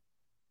context.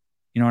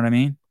 You know what I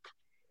mean?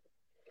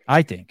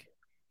 I think.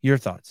 Your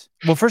thoughts?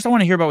 Well, first I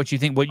want to hear about what you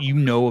think, what you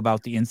know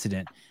about the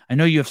incident. I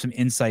know you have some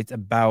insights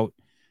about,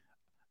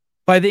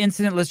 by the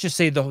incident, let's just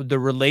say the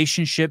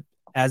relationship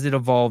as it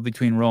evolved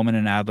between Roman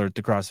and Adler at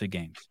the CrossFit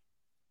Games.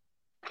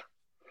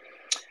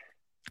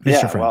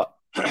 Mr. Friend, well,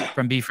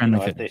 from Be Friendly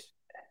Fitness.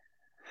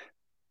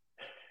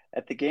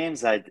 At the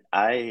games,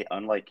 I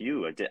unlike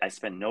you, I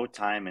spent no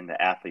time in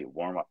the athlete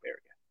warm-up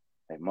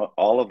area.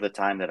 All of the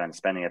time that I'm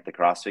spending at the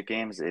CrossFit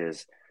Games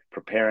is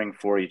preparing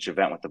for each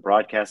event with the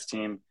broadcast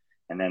team,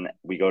 and then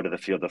we go to the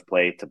field of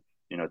play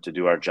to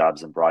do our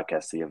jobs and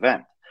broadcast the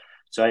event.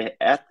 So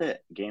at the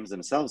games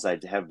themselves, I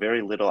have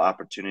very little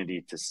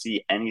opportunity to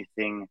see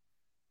anything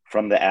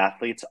from the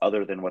athletes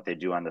other than what they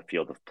do on the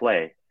field of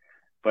play.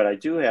 But I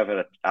do have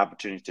an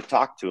opportunity to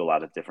talk to a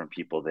lot of different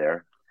people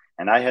there.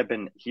 And I have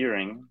been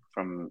hearing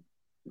from,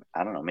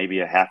 I don't know, maybe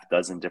a half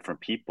dozen different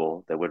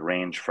people that would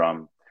range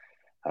from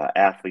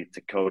athlete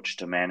to coach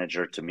to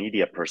manager to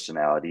media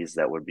personalities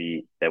that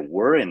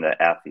were in the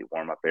athlete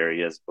warm-up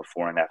areas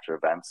before and after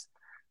events.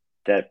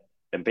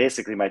 And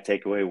basically my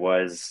takeaway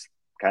was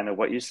kind of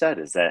what you said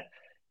is that,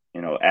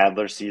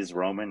 Adler sees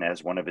Roman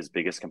as one of his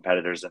biggest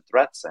competitors and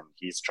threats, and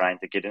he's trying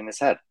to get in his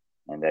head,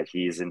 and that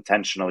he's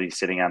intentionally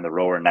sitting on the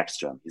rower next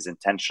to him. He's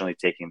intentionally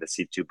taking the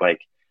C2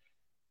 bike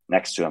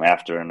next to him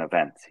after an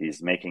event.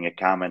 He's making a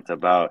comment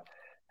about,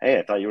 hey,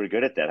 I thought you were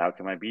good at that. How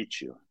come I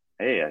beat you?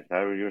 Hey, I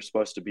thought you were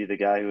supposed to be the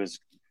guy who was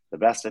the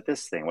best at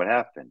this thing. What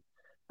happened?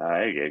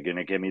 Hey, you're going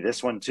to give me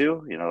this one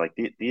too? Like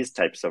these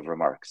types of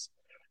remarks.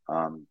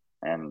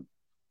 And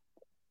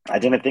I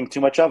didn't think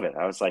too much of it.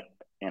 I was like,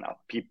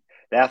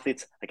 the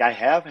athletes, like I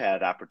have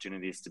had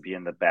opportunities to be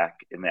in the back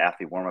in the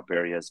athlete warm-up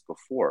areas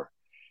before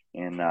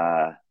and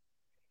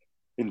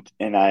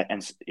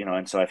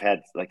so I've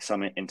had like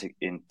some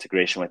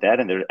integration with that,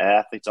 and their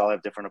athletes all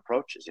have different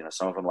approaches.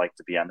 Some of them like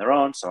to be on their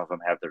own. Some of them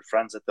have their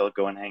friends that they'll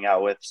go and hang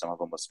out with. Some of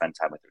them will spend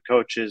time with their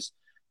coaches.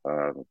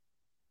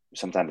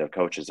 Sometimes their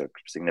coaches are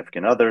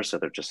significant others, so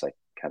they're just like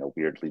kind of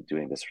weirdly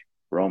doing this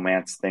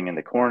romance thing in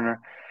the corner.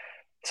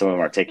 Some of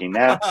them are taking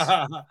naps.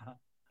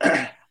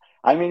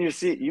 I mean,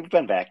 you've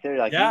been back there,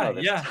 like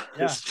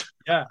this.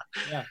 Yeah.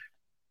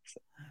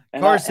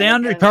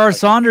 Carl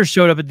Saunders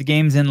showed up at the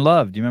games in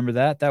Love. Do you remember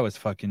that? That was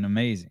fucking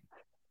amazing.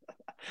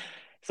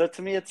 So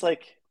to me, it's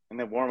like in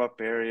the warm up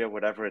area,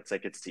 whatever. It's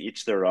like it's to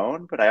each their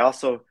own. But I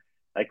also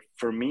like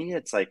for me,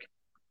 it's like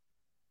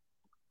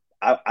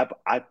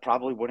I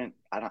probably wouldn't.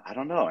 I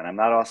don't know. And I'm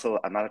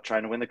not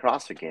trying to win the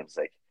CrossFit Games.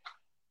 Like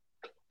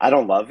I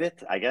don't love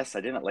it. I guess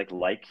I didn't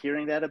like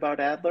hearing that about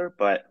Adler,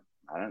 but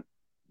it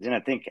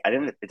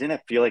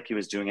didn't feel like he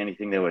was doing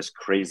anything that was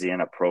crazy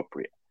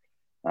inappropriate.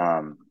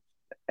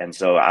 And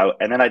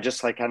then I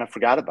just like kind of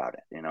forgot about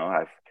it,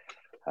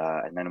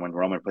 and then when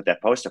Roman put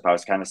that post up, I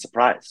was kind of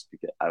surprised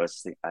because I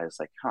was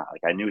like,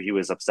 like I knew he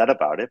was upset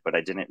about it, but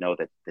I didn't know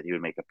that he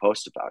would make a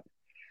post about it.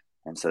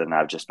 And so then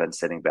I've just been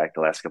sitting back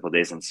the last couple of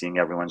days and seeing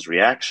everyone's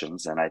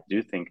reactions. And I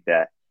do think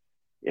that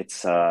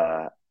it's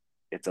a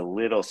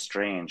little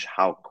strange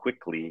how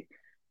quickly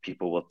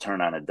people will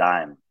turn on a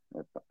dime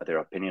their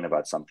opinion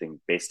about something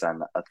based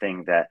on a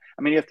thing that,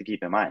 I mean, you have to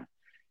keep in mind.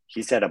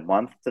 He's had a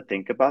month to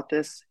think about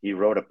this. He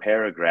wrote a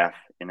paragraph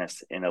in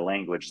a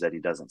language that he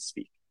doesn't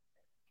speak,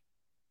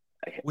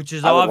 which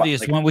is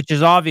obvious. Which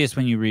is obvious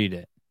when you read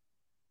it.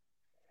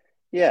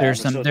 Yeah,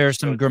 there's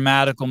some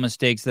grammatical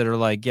mistakes that are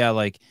like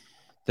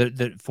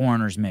that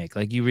foreigners make.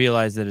 Like you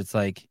realize that it's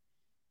like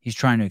he's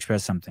trying to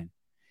express something.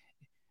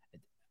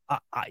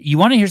 You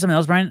want to hear something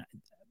else, Brian?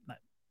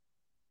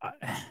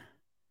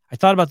 I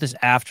thought about this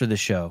after the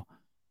show.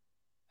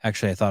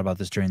 Actually, I thought about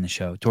this during the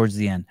show. Towards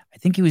the end, I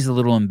think he was a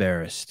little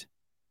embarrassed.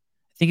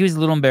 That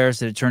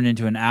it turned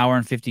into an hour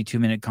and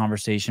 52-minute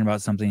conversation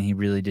about something he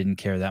really didn't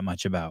care that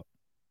much about.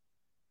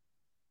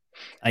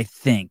 I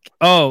think.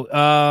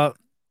 Yeah.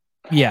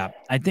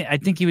 I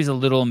think he was a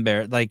little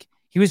embarrassed. Like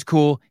he was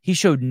cool. He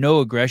showed no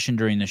aggression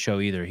during the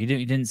show either. He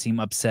didn't seem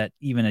upset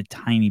even a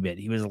tiny bit.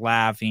 He was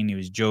laughing. He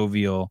was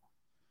jovial.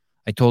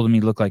 I told him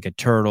he looked like a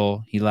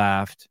turtle. He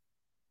laughed.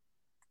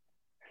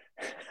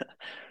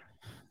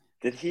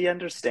 Did he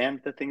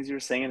understand the things you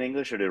were saying in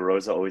English, or did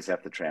Rosa always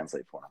have to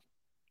translate for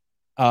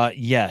him?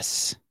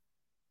 Yes.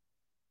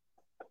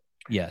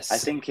 I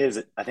think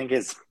his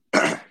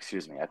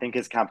excuse me. I think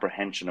his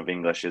comprehension of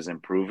English is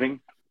improving.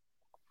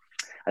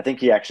 I think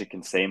he actually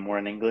can say more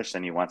in English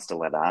than he wants to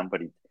let on, but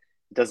he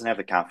doesn't have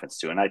the confidence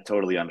to, and I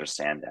totally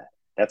understand that.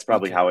 That's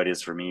probably how it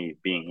is for me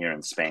being here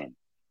in Spain.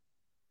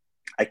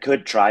 I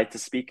could try to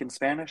speak in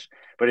Spanish,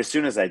 but as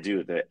soon as I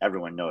do,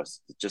 everyone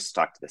knows to just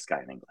talk to this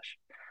guy in English.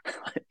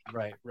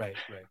 Right.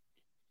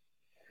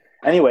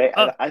 Anyway,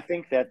 I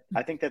think that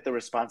the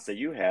response that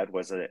you had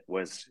was a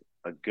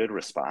good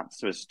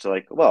response. It was to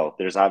like, well,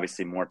 there's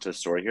obviously more to the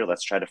story here.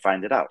 Let's try to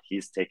find it out.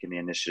 He's taken the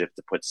initiative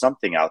to put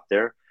something out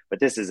there, but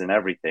this isn't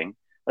everything.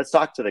 Let's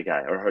talk to the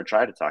guy, or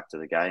try to talk to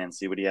the guy and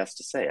see what he has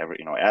to say.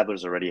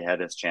 Adler's already had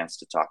his chance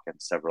to talk on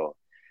several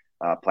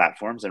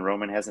platforms, and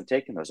Roman hasn't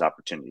taken those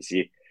opportunities.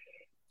 He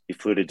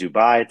flew to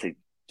Dubai to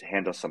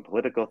handle some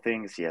political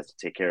things. He has to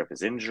take care of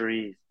his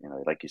injury.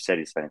 Like you said,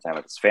 he's spending time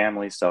with his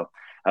family. So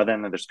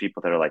then there's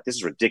people that are like, this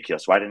is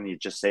ridiculous. Why didn't he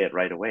just say it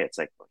right away? It's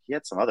like, well, he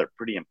had some other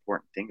pretty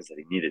important things that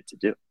he needed to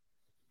do.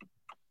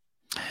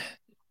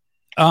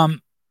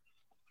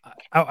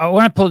 I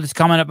want to pull this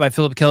comment up by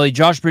Philip Kelly.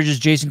 Josh Bridges,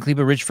 Jason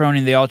Kleber, Rich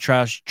Froning, they all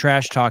trash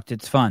talked.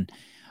 It's fun.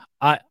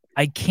 I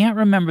can't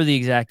remember the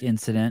exact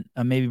incident.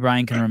 Maybe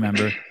Brian can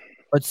remember.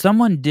 But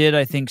someone did,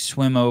 I think,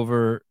 swim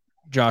over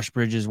Josh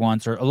Bridges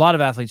once, or a lot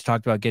of athletes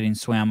talked about getting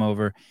swam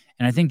over.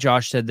 And I think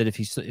Josh said that if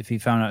he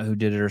found out who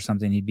did it or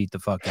something, he'd beat the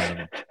fuck out of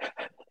him.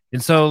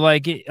 And so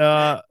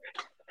that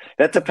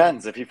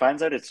depends. If he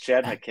finds out it's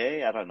Chad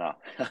McKay, I don't know.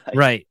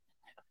 Right.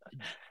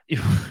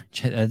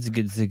 That's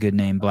a good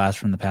name. Blast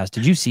from the past.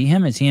 Did you see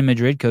him? Is he in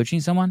Madrid coaching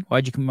someone?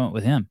 Why'd you come up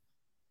with him?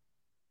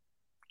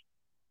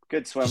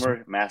 Good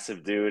swimmer,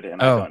 massive dude, and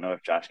I don't know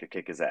if Josh could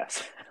kick his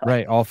ass.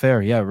 Right, all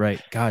fair. Yeah,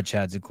 right. God,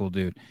 Chad's a cool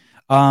dude.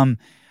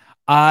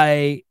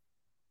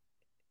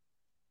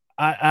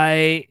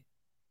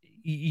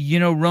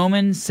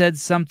 Roman said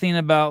something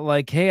about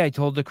like, hey, I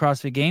told the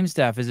CrossFit Game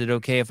staff, is it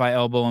okay if I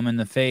elbow him in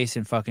the face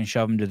and fucking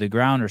shove him to the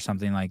ground or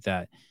something like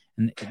that?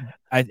 And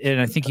I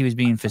think he was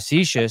being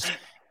facetious,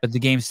 but the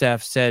game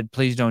staff said,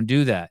 please don't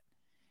do that.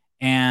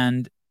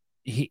 And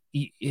he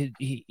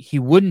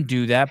wouldn't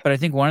do that. But I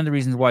think one of the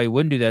reasons why he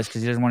wouldn't do that is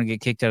because he doesn't want to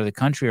get kicked out of the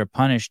country or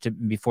punished to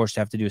be forced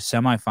to have to do a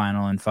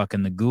semifinal in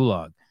fucking the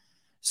gulag.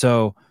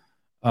 So,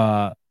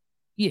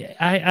 yeah,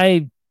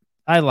 I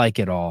like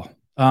it all.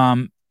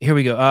 Here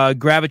we go.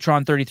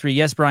 Gravitron 33.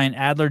 Yes, Brian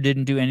Adler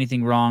didn't do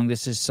anything wrong.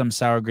 This is some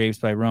sour grapes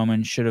by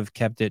Roman. Should have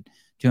kept it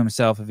to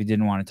himself if he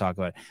didn't want to talk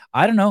about it.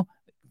 I don't know.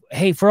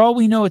 Hey, for all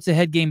we know, it's a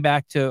head game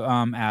back to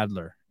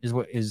Adler.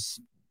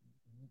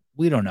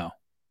 We don't know.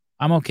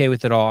 I'm okay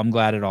with it all. I'm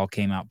glad it all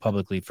came out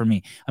publicly for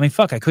me. I mean,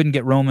 fuck, I couldn't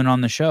get Roman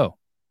on the show,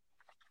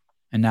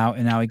 and now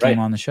he came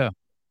Right. on the show.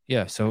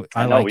 Yeah, so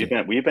I know like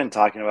it. we've been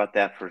talking about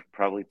that for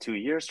probably 2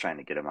 years trying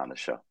to get him on the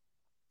show.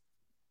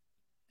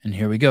 And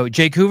here we go.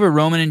 Jake Hoover,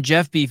 Roman and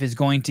Jeff beef is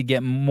going to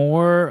get mentioned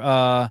more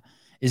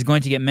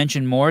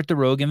at the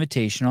Rogue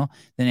Invitational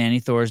than Annie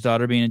Thor's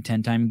daughter being a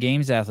 10-time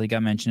games athlete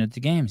got mentioned at the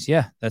games.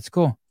 Yeah, that's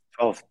cool.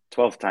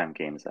 12-time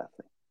games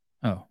athlete.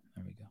 Oh,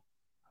 there we go.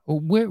 Well,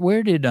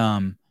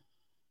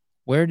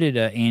 where did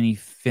Annie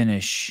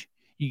finish?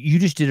 You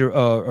just did a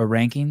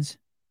rankings?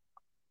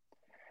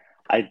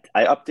 I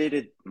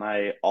updated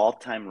my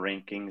all-time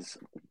rankings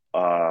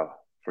for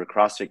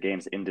CrossFit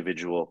Games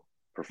individual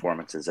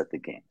performances at the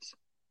games.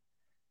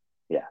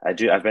 Yeah, I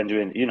do. I've been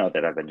doing,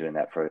 that I've been doing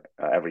that for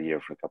every year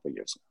for a couple of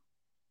years.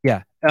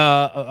 Yeah.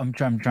 I'm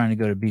trying to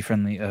go to Be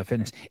Friendly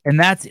Fitness. And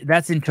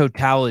that's in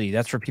totality.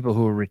 That's for people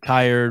who are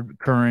retired,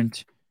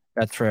 current.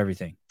 That's for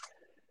everything.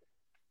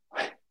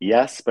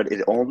 Yes, but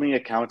it only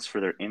accounts for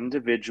their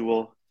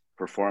individual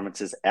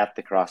performances at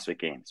the CrossFit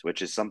Games,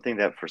 which is something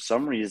that for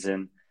some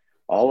reason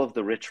all of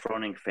the Rich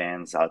Froning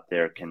fans out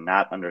there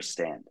cannot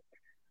understand.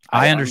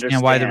 I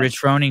understand why the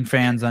Rich Froning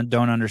fans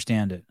don't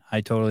understand it.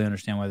 I totally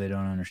understand why they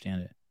don't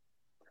understand it.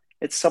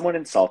 It's somewhat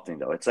insulting,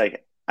 though. It's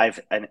like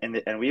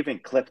and we even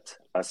clipped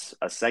a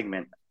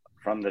segment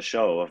from the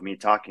show of me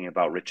talking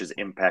about Rich's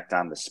impact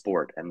on the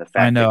sport and the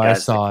fact I know. that I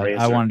guys saw like it.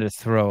 I Razor, wanted to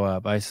throw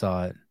up. I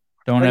saw it.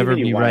 Don't what do you ever mean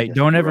you be wanted right. to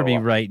Don't ever throw be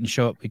up? right and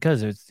show up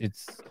because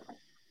it's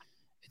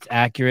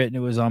accurate and it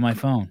was on my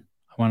phone.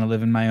 I want to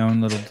live in my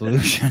own little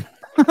delusion.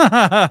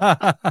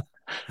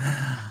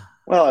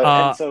 Well,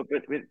 and so,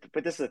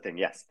 but this is the thing.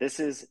 Yes, this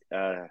is.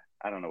 I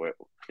don't know where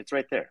it's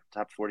right there.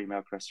 Top 40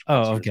 male CrossFit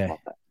Oh, okay.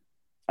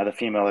 The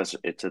female is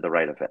to the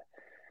right of it.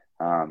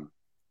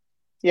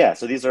 Yeah.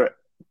 So these are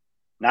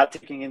not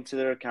taking into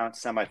their account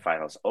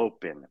semifinals,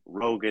 Open,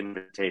 Rogue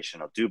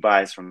Invitational,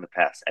 Dubai's from the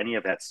past, any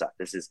of that stuff.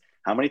 This is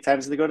how many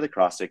times did they go to the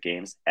CrossFit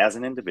Games as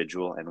an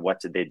individual, and what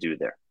did they do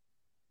there?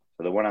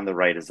 So the one on the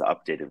right is the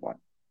updated one.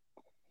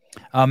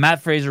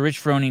 Matt Fraser,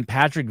 Rich Froning,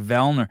 Patrick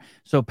Vellner.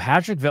 So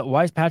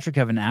why does Patrick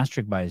have an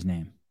asterisk by his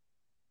name?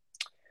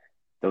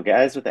 The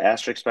guys with the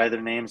asterisks by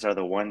their names are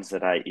the ones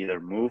that I either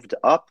moved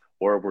up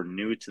or were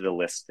new to the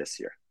list this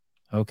year.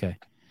 Okay.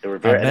 There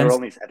were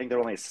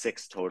only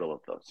 6 total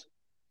of those.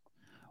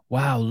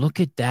 Wow, look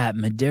at that.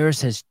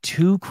 Medeiros has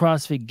 2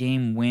 CrossFit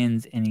Game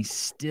wins and he's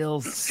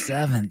still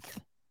 7th.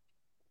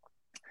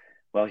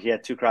 Well, he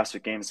had 2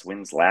 CrossFit Games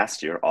wins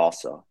last year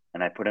also,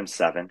 and I put him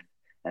 7th.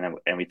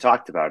 And we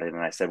talked about it,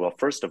 and I said, well,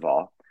 first of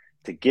all,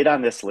 to get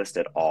on this list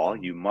at all,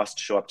 you must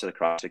show up to the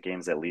CrossFit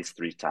Games at least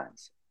 3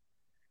 times.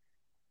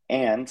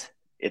 And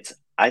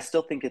I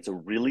still think it's a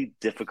really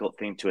difficult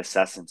thing to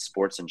assess in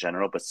sports in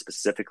general, but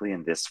specifically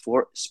in this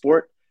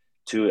sport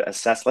to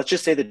assess. Let's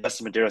just say that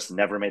Justin Medeiros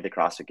never made the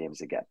CrossFit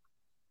Games again.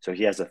 So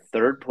he has a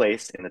 3rd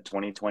place in the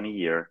 2020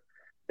 year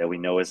that we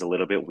know is a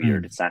little bit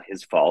weird. It's not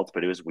his fault,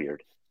 but it was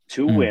weird.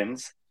 2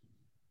 wins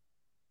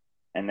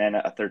and then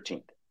a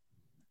 13th.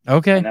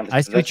 Okay,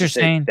 I see what you're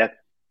saying. That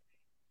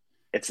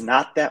it's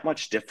not that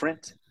much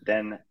different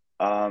than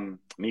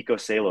Miko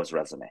Salo's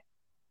resume.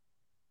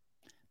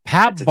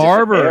 Pat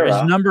Barber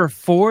is number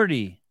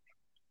 40.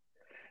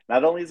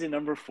 Not only is he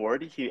number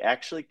 40, he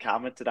actually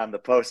commented on the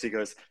post. He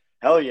goes,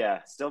 hell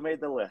yeah, still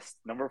made the list.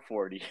 Number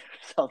 40.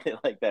 Something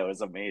like that. It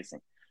was amazing.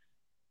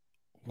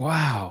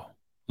 Wow.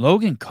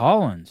 Logan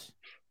Collins.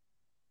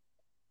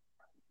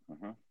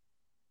 Mm-hmm.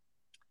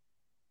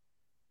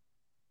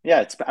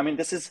 Yeah,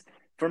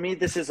 for me,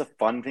 this is a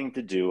fun thing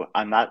to do.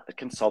 I'm not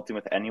consulting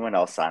with anyone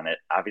else on it.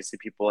 Obviously,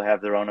 people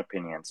have their own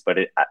opinions, but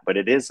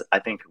it is, I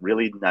think,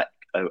 really not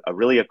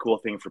really a cool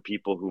thing for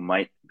people who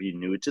might be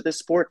new to this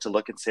sport to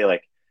look and say,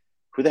 like,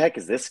 who the heck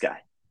is this guy?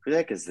 Who the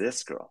heck is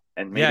this girl?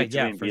 And maybe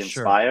to be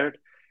inspired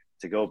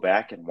to go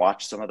back and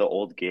watch some of the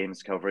old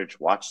games coverage,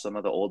 watch some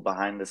of the old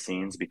behind the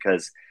scenes,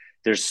 because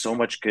there's so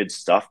much good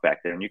stuff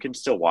back there, and you can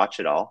still watch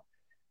it all.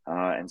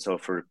 And so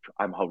what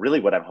I'm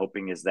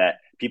hoping is that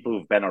people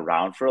who've been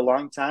around for a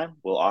long time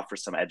will offer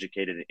some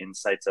educated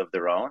insights of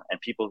their own,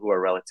 and people who are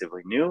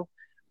relatively new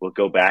will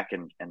go back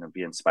and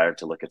be inspired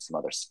to look at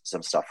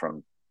some stuff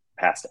from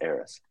past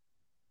eras.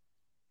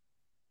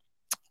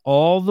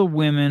 All the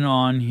women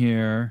on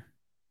here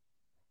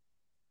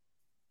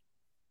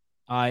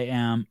I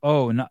am.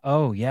 Oh no.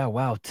 Oh yeah.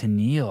 Wow.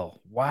 Tennille.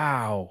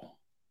 Wow.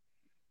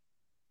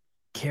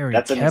 Carrie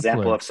That's an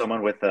example Kepler. of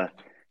someone with a,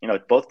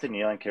 both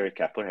Daniil and Kerry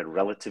Kepler had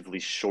relatively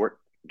short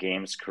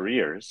games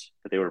careers,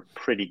 but they were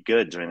pretty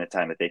good during the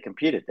time that they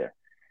competed there.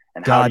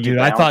 And how do God, you dude,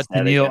 I balance thought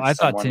that Tennille. I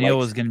against thought someone Tennille like,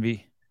 was going to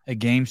be a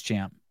games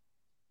champ.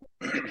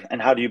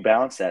 and how do you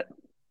balance that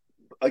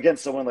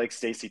against someone like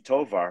Stacy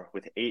Tovar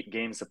with 8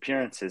 games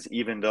appearances,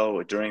 even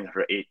though during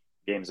her 8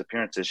 games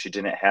appearances, she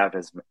didn't have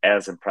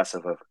as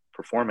impressive of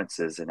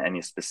performances in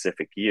any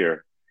specific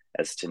year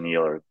as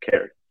Tennille or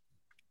Kerry.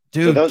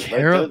 So Dude, those,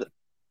 like, those,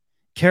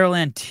 Carol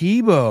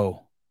Antibou.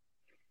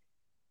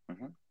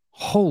 mhm.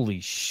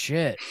 Holy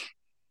shit.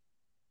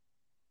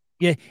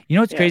 Yeah, you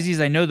know what's Yeah, crazy is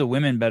I know the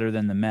women better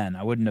than the men.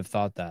 I wouldn't have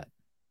thought that.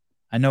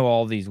 I know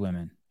all these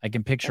women. I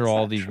can picture that's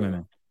all not these true. women.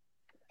 Come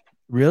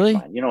Really?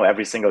 on, you know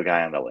every single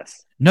guy on the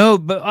list. No,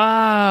 but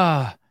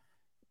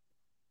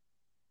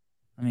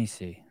let me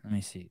see. Let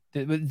me see.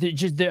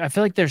 I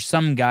feel like there's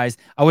some guys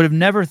I would have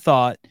never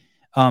thought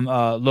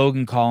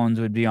Logan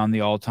Collins would be on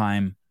the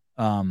all-time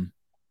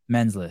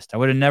men's list. I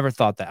would have never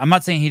thought that. I'm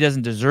not saying he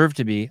doesn't deserve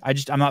to be.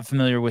 I'm not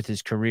familiar with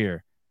his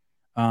career.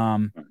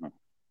 Um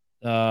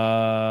Mm-hmm.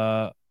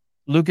 uh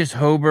Lucas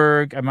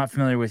Hoberg, I'm not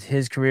familiar with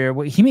his career.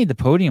 He made the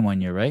podium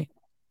one year, right?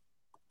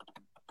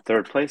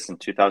 Third place in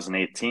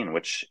 2018,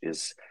 which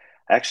is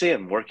actually,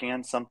 I'm working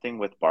on something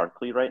with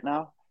Barkley right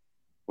now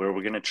where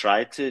we're going to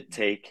try to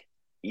take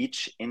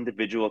each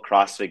individual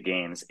CrossFit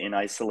Games in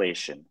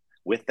isolation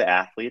with the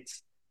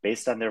athletes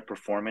based on their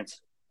performance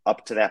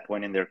up to that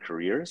point in their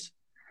careers,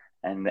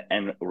 and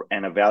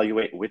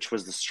evaluate which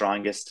was the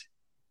strongest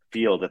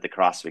field at the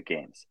CrossFit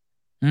Games.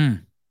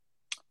 Mm,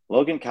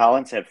 Logan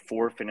Collins had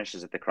 4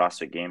 finishes at the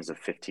CrossFit Games of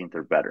 15th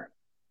or better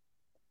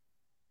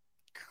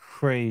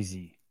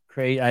crazy.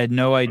 Crazy. I had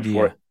no in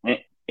four idea.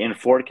 in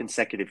 4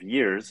 consecutive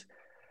years.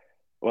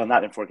 Well,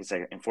 not in 4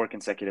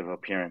 consecutive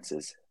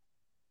appearances.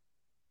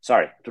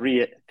 Sorry,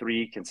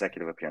 three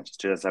consecutive appearances: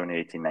 2017,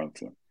 18,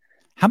 19.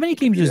 How many He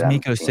games competed was on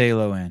Miko team.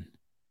 Salo in?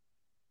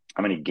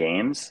 How many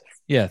games?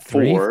 Yeah,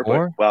 three, 4, but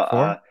four,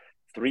 four.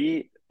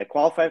 three. It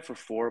qualified for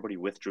 4, but he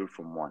withdrew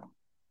from 1.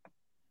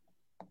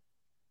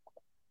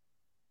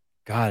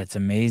 God, it's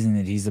amazing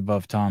that he's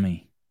above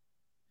Tommy.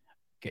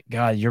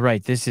 God, you're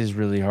right. This is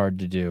really hard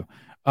to do.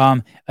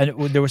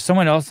 There was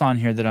someone else on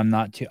here that I'm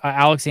not too.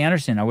 Alex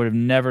Anderson. I would have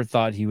never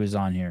thought he was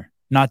on here.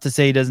 Not to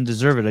say he doesn't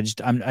deserve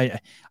it. I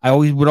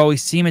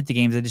always see him at the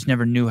games. I just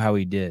never knew how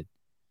he did.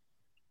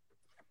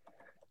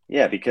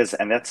 Yeah, because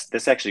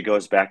this actually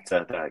goes back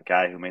to the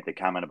guy who made the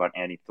comment about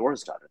Andy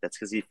Thorsdottir. That's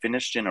because he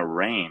finished in a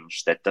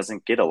range that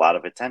doesn't get a lot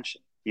of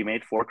attention. He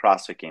made 4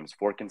 CrossFit Games,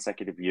 4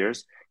 consecutive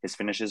years. His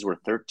finishes were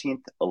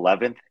 13th,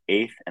 11th,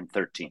 8th, and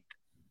 13th.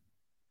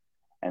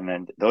 And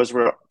then those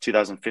were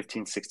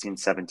 2015, 16,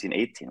 17,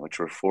 18, which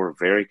were 4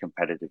 very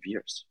competitive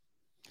years.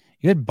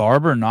 You had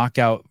Barber knock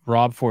out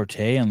Rob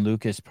Forte and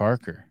Lucas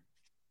Parker.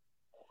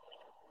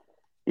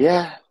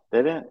 Yeah,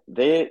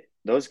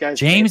 those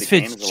guys made James the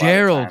games a lot of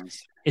Fitzgerald.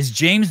 times. Is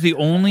James the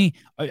only?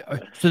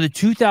 So the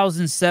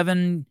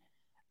 2007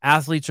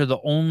 athletes are the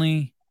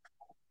only.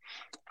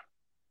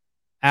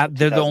 They're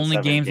the only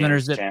 2007 games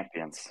winners games that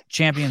champions.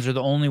 champions are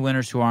the only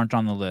winners who aren't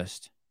on the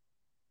list.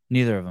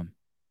 Neither of them.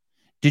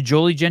 Did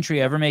Jolie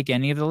Gentry ever make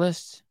any of the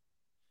lists?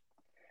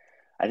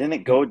 I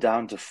didn't go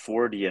down to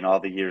 40 in all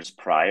the years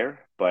prior,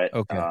 but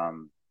Okay.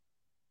 on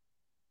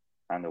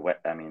the wet,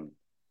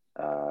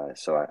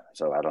 so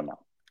I don't know.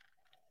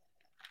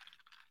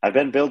 I've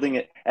been building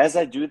it as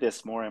I do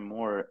this more and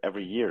more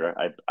every year.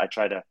 I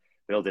try to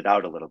build it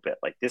out a little bit.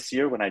 Like this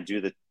year, when I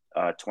do the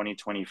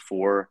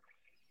 2024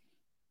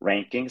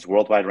 rankings,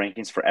 worldwide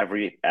rankings for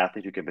every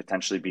athlete who could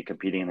potentially be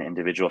competing in the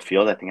individual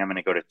field, I think I'm going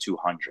to go to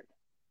 200.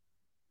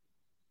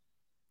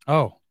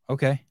 Oh,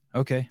 okay.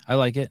 Okay. I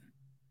like it.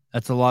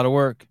 That's a lot of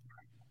work.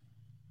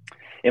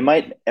 It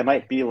might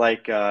be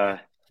like I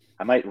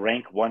might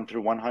rank 1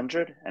 through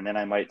 100, and then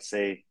I might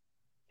say,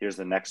 here's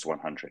the next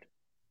 100,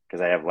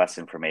 because I have less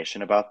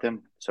information about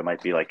them. So it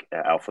might be like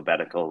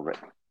alphabetical,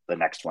 the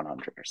next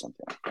 100 or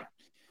something like that.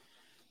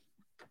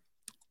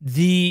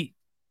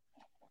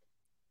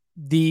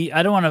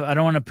 I don't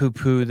want to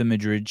poo-poo the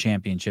Madrid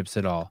championships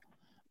at all.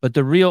 But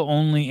the real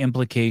only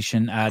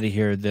implication out of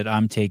here that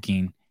I'm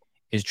taking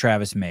is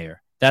Travis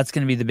Mayer. That's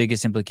going to be the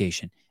biggest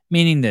implication.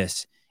 Meaning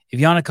this, if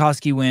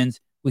Yanikowski wins,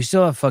 we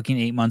still have fucking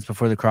 8 months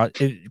before the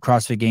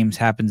CrossFit Games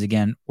happens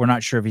again. We're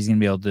not sure if he's going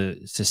to be able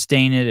to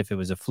sustain it, if it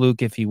was a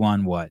fluke, if he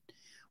won, what.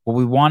 What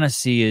we want to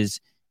see is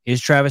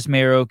Travis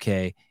Mayer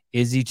okay?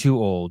 Is he too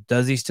old?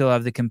 Does he still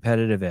have the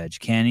competitive edge?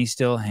 Can he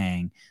still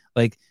hang?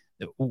 Like,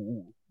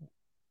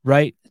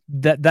 right?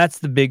 That's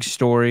the big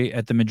story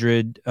at the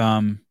Madrid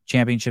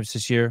championships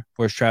this year.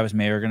 Where's Travis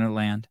Mayer going to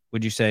land?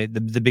 Would you say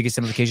the biggest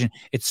implication?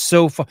 It's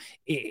so far,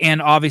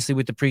 and obviously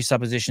with the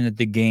presupposition that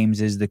the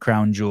games is the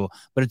crown jewel,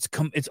 but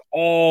it's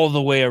all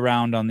the way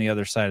around on the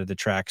other side of the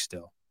track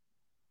still.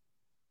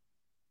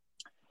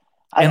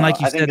 And like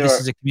you I think said, there this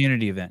are. is a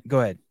community event. Go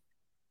ahead.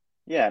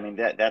 Yeah, I mean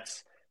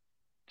that's.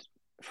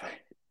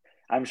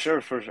 I'm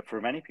sure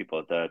for many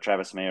people, the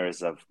Travis Mayer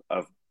is of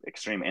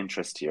extreme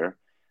interest here.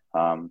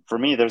 For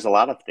me, there's a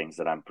lot of things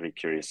that I'm pretty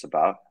curious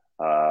about.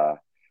 Uh,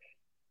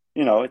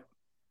 you know,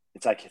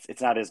 it's like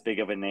it's not as big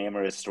of a name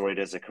or as storied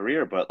as a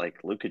career, but like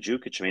Luka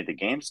Jukic made the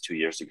games 2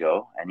 years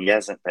ago, and he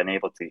hasn't been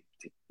able to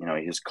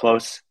he was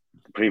close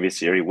the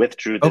previous year. He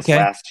withdrew this Okay.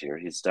 last year.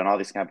 He's done all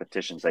these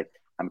competitions. Like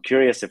I'm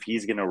curious if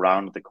he's going to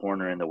round the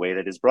corner in the way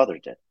that his brother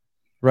did.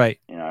 Right.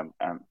 You know,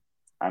 I'm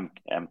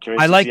I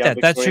curious to see like how that.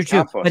 That's Victoria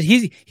true too. But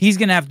Campos he's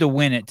gonna have to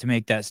win it to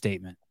make that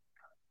statement.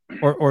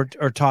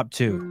 Or top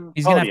two.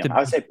 He's gonna have podium. to I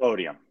would say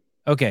podium.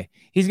 okay.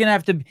 He's gonna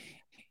have to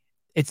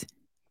it's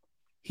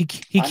he I'm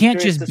can't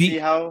curious just to see be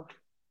how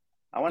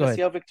I want go to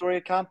see ahead. how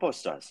Victoria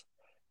Campos does.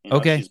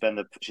 Okay.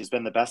 She's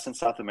been the best in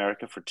South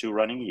America for 2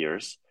 running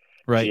years.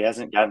 She Right.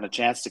 hasn't gotten a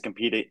chance to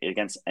compete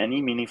against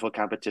any meaningful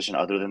competition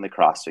other than the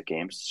CrossFit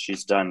Games.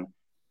 She's done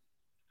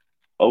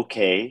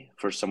okay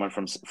for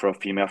a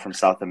female from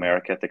South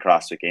America at the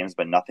CrossFit Games,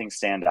 but nothing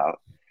stand out.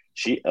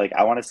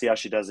 I want to see how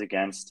she does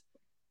against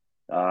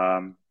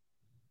um,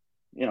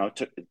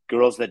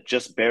 girls that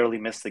just barely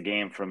missed the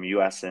game from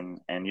U.S. and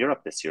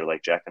Europe this year,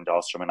 like Jacqueline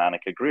Dahlstrom and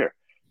Annika Greer.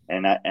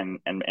 And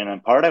in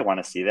part, I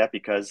want to see that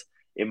because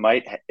it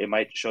might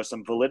show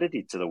some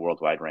validity to the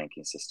worldwide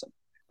ranking system,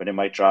 but it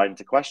might draw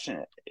into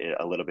question it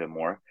a little bit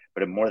more.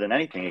 But more than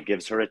anything, it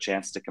gives her a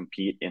chance to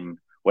compete in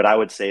what I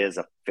would say is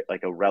a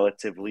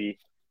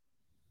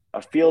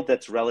field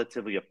that's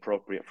relatively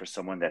appropriate for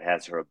someone that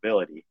has her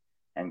ability,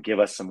 and give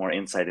us some more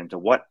insight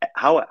into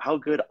how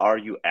good are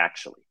you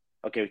actually.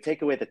 Okay, we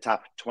take away the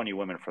top 20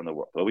 women from the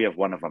world, but we have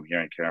one of them here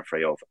in Karen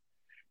Freyova,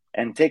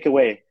 and take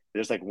away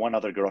there's like one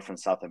other girl from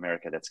South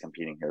America that's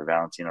competing here,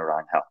 Valentina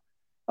Rangel.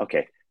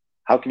 Okay,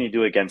 how can you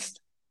do against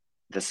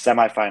the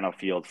semifinal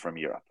field from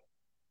Europe?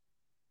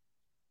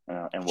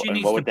 And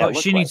what would that look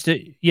like?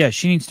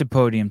 She needs to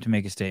podium to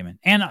make a statement.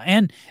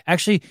 And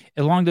actually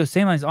along those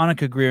same lines,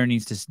 Annika Greer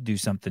needs to do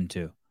something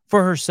too.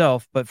 For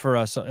herself, but for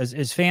us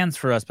as fans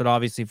for us, but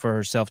obviously for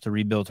herself to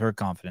rebuild her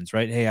confidence,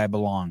 right? Hey, I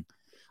belong.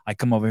 I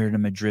come over here to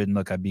Madrid and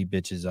look, I beat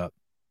bitches up.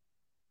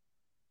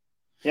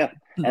 Yeah,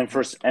 and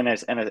first,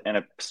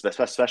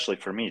 especially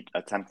for me,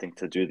 attempting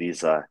to do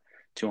these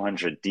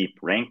 200 deep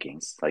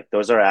rankings, like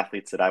those are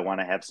athletes that I want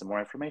to have some more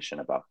information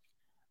about.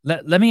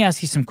 Let me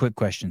ask you some quick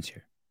questions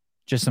here.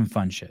 Just some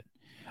fun shit.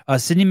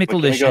 Sydney But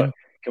can we go? Mikulishin.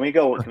 Can we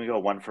go? Can we go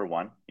one for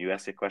one? You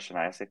ask a question,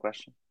 I ask a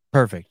question.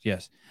 Perfect.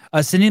 Yes.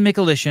 Sydney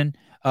Mikulishin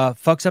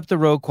fucks up the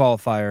road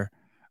qualifier.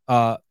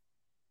 Uh,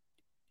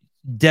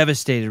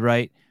 devastated,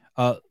 right?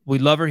 We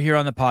love her here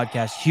on the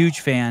podcast. Huge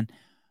fan.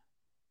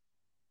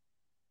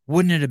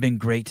 Wouldn't it have been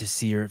great to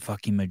see her at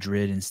fucking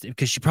Madrid instead?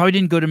 Because she probably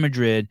didn't go to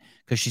Madrid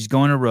because she's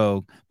going to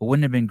Rogue. But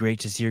wouldn't it have been great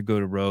to see her go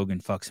to Rogue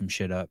and fuck some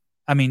shit up?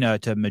 I mean,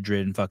 to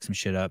Madrid and fuck some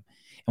shit up.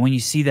 And when you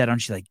see that,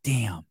 aren't you like,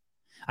 damn?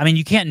 I mean,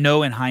 you can't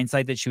know in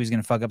hindsight that she was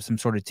going to fuck up some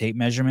sort of tape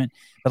measurement,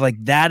 but like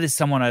that is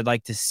someone I'd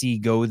like to see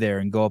go there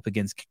and go up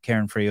against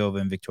Karen Freyova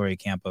and Victoria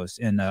Campos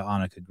and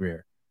Annika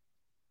Greer.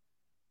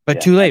 But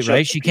Yeah, too and late, she'll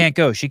right? She compete. can't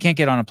go. She can't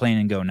get on a plane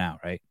and go now,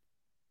 right?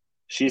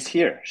 She's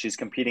here. She's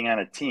competing on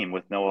a team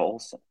with Noah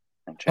Olson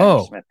and Chandler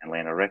Oh, Smith and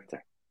Lena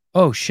Richter.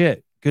 oh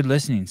shit. Good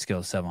listening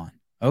skills, Sevon.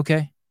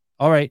 Okay.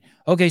 All right.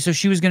 Okay, so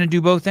she was going to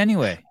do both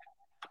anyway.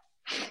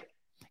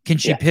 Can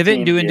she Yeah, pivot and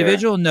team do here.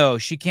 individual? No,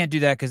 she can't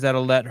do that because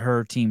that'll let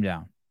her team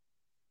down.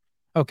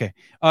 Okay.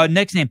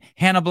 Next name,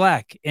 Hannah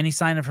Black. Any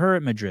sign of her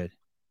at Madrid?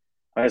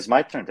 It's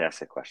my turn to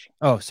ask a question.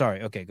 Oh,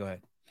 sorry. Okay, go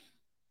ahead.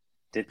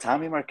 Did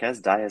Tommy Marquez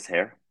dye his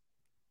hair?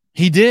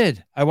 He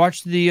did. I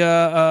watched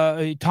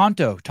the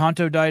Tonto.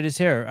 Tonto dyed his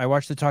hair. I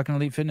watched the Talking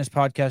Elite Fitness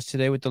podcast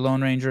today with the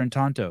Lone Ranger and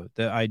Tonto.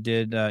 That I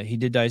did. He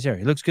did dye his hair.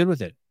 He looks good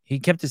with it. He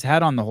kept his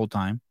hat on the whole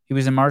time. He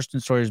was in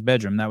Marston Sawyer's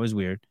bedroom. That was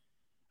weird.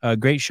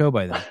 Great show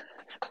by them.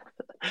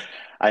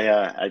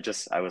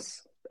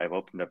 I've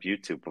opened up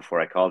YouTube before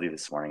I called you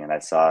this morning, and I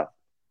saw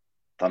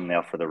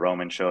thumbnail for the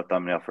Roman show,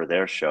 thumbnail for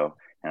their show,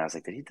 and I was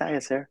like, did he dye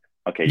his hair?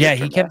 Okay, your Yeah,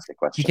 turn to ask a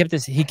question.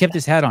 he kept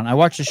his hat on. I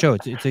watched the show.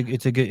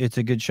 It's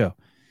a good show.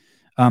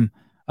 Um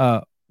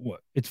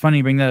it's funny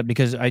you bring that up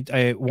because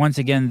I once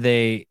again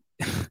they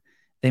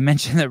they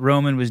mentioned that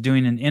Roman was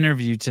doing an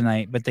interview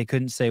tonight, but they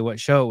couldn't say what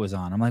show it was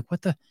on. I'm like,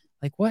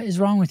 what is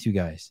wrong with you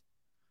guys?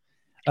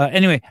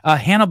 Anyway,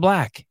 Hannah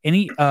Black,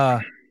 any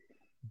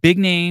big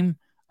name,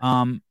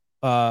 made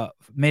a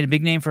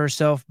big name for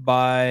herself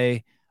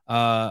by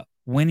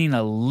winning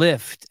a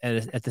lift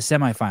at the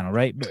semifinal,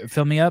 right?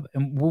 Fill me up.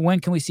 And when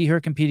can we see her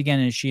compete again?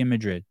 And is she in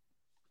Madrid?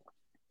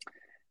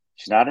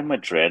 She's not in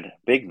Madrid.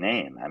 Big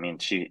name. I mean,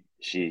 she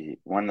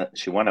won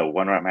a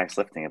one rep max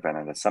lifting event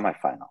in the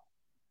semifinal.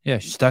 Yeah,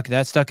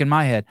 stuck in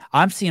my head.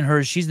 I'm seeing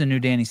her. She's the new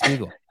Danny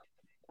Spiegel.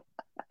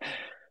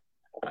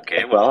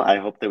 Okay, well, I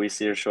hope that we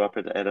see her show up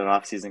at an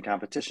off-season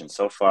competition.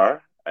 So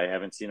far, I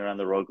haven't seen her on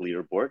the Rogue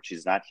leaderboard.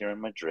 She's not here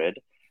in Madrid.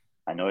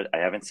 I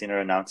haven't seen her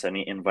announce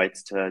any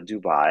invites to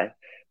Dubai,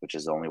 which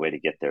is the only way to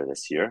get there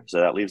this year. So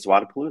that leaves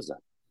Wadapalooza.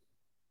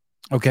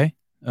 Okay.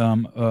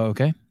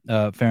 Okay.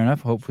 Fair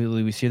enough.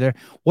 Hopefully we see her there.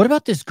 What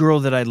about this girl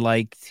that I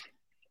liked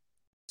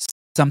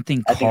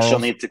something I think she'll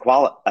Carl's. need to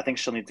I think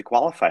she'll need to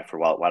qualify for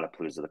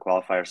Wadapalooza. The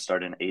qualifiers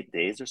start in 8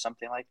 days or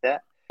something like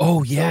that.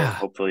 Oh So yeah.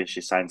 hopefully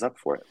she signs up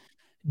for it.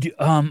 Do,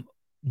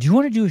 do you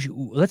want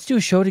to let's do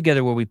a show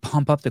together where we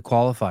pump up the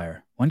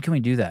qualifier. When can we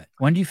do that?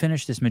 When do you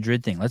finish this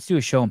Madrid thing? Let's do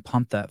a show and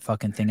pump that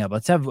fucking thing up.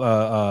 Let's have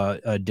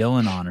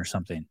Dylan on or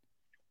something.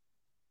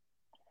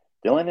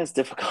 Dylan is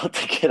difficult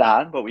to get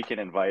on, but we can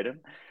invite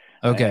him.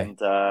 Okay. And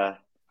yeah,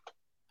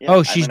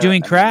 Oh, she's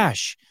doing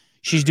Crash.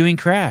 She's doing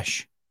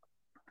Crash.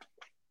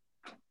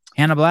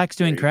 Hannah Black's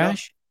doing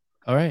Crash.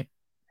 All right.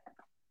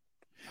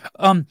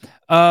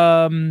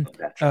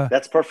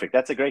 That's perfect.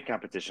 That's a great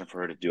competition for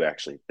her to do.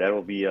 Actually, that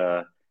will be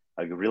a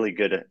really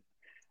good.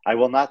 I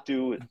will not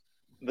do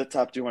the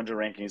top 200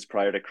 rankings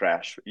prior to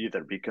Crash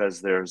either,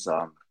 because there's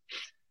a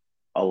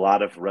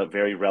lot of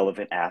very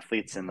relevant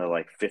athletes in the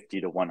like 50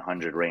 to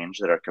 100 range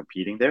that are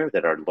competing there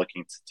that are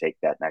looking to take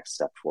that next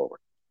step forward.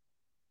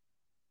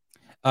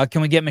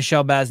 Can we get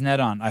Michelle Basnet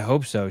on? I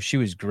hope so. She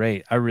was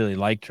great. I really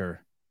liked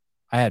her.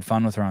 I had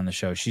fun with her on the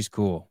show. She's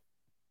cool.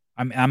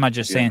 I'm not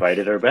just saying.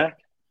 Invited her back?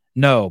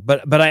 No,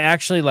 but I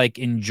actually like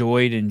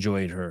enjoyed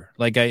her.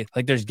 Like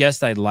there's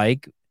guests I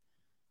like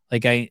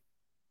I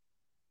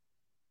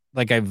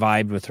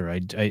vibed with her.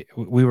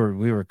 We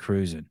were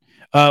cruising.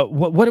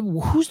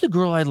 Who's the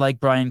girl I like?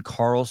 Brian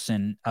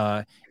Carlson.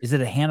 Is it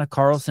a Hannah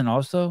Carlson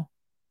also?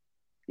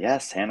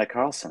 Yes, Hannah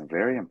Carlson.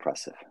 Very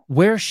impressive.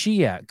 Where's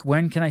she at?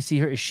 When can I see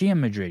her? Is she in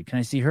Madrid? Can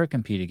I see her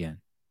compete again?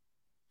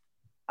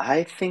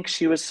 I think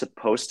she was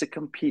supposed to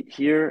compete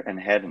here and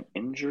had an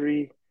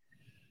injury,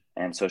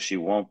 and so she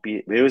won't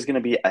be. It was going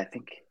to be, I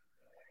think.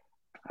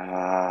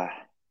 I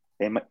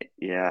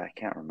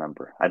can't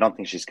remember. I don't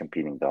think she's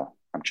competing though.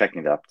 I'm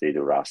checking the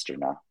updated roster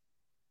now.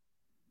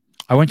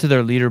 I went to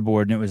their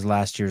leaderboard and it was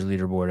last year's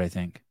leaderboard. I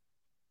think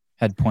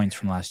had points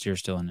from last year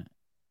still in it.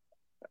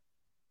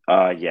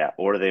 Yeah,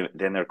 or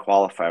then their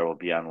qualifier will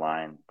be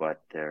online,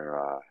 but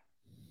their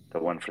the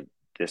one for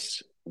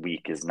this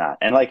week is not.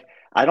 And like,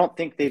 I don't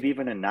think they've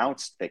even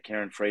announced that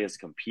Karen Frey is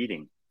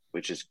competing,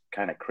 which is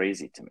kind of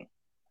crazy to me.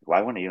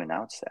 Why wouldn't you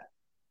announce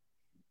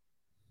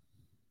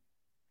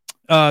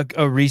that?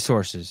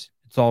 Resources.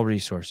 It's all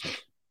resources.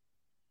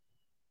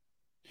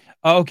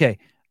 Okay.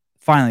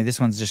 Finally, this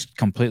one's just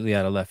completely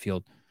out of left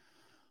field.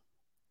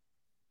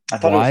 I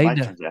thought it was my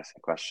turn to ask a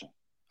question.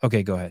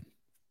 Okay, go ahead.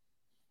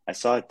 I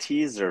saw a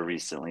teaser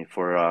recently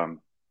for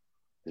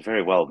it's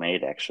very well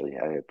made, actually.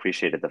 I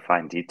appreciated the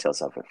fine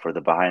details of it for the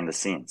behind the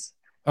scenes.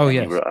 Oh,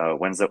 yes.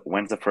 When's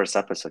the first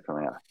episode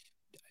coming out?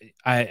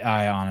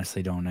 I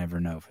honestly don't ever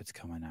know if it's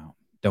coming out.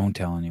 Don't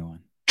tell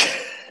anyone.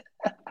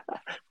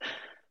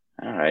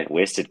 All right,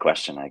 wasted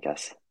question, I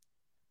guess.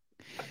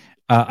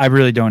 I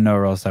really don't know,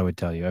 or else I would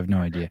tell you. I have no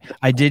idea.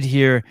 I did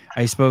hear.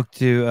 I spoke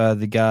to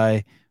the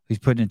guy who's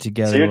putting it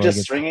together. So you're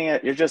just stringing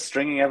it. You're just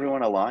stringing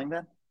everyone along,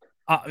 then.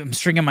 I'm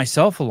stringing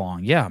myself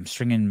along. Yeah, I'm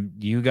stringing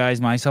you guys,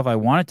 myself. I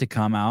want it to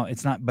come out.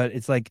 It's not, but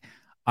it's like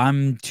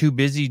I'm too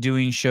busy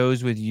doing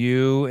shows with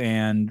you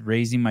and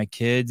raising my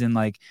kids, and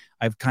like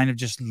I've kind of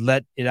just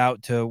let it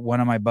out to one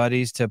of my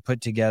buddies to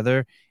put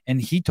together.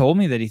 And he told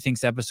me that he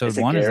thinks episode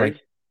 1 is like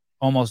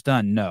almost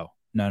done. No,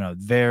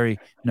 very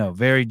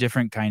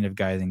different kind of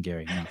guy than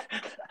Gary. No.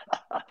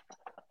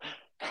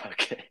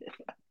 Okay.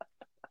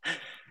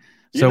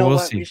 So we'll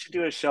see. We should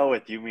do a show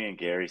with you, me, and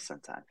Gary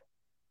sometime.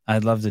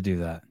 I'd love to do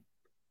that.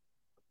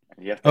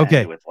 You have to end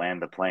it with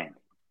Land the Plane.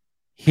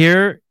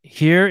 Here's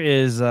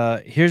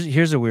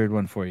a weird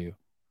one for you.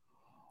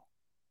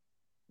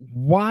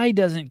 Why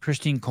doesn't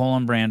Christine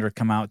Kohlenbrander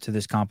come out to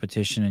this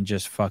competition and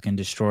just fucking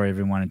destroy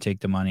everyone and take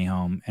the money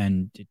home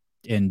and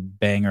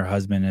bang her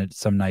husband at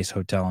some nice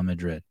hotel in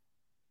Madrid?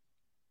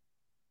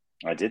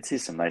 I did see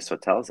some nice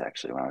hotels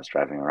actually when I was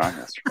driving around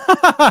yesterday.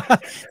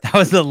 That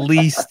was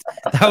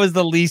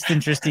the least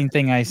interesting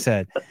thing I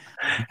said.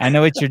 I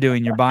know what you're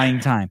doing. You're buying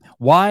time.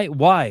 Why?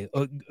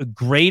 A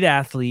great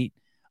athlete.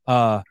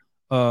 Why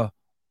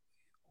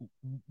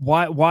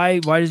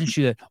doesn't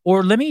she that?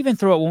 Or let me even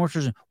throw out one more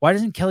person. Why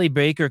doesn't Kelly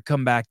Baker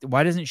come back?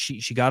 Why doesn't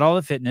she got all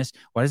the fitness?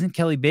 Why doesn't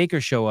Kelly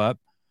Baker show up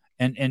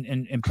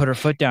and put her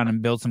foot down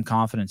and build some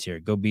confidence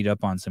here? Go beat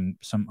up on some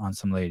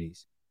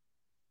ladies.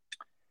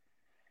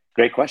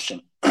 Great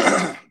question.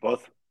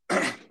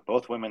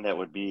 both women that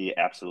would be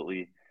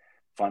absolutely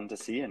fun to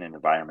see in an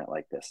environment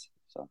like this.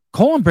 So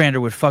Kohlenbrander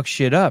would fuck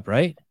shit up,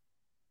 right?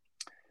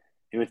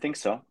 You would think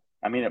so.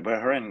 I mean,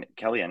 but her and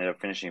Kelly ended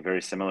up finishing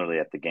very similarly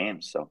at the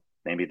games, so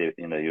maybe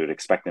you would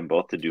expect them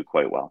both to do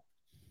quite well.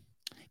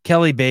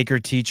 Kelly Baker,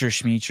 teacher,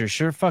 schmeacher,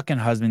 her fucking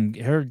husband,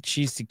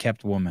 she's the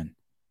kept woman.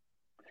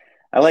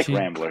 I like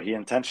Rambler. He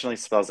intentionally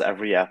spells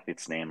every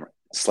athlete's name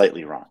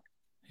slightly wrong.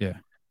 Yeah.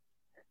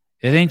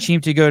 It ain't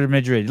cheap to go to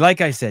Madrid.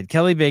 Like I said,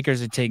 Kelly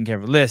Baker's are taken care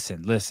of.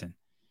 Listen.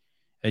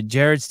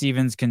 Jared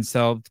Stevens can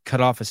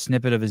cut off a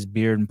snippet of his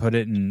beard and put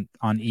it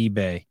on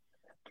eBay.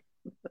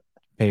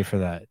 Pay for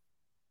that.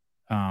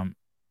 All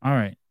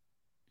right.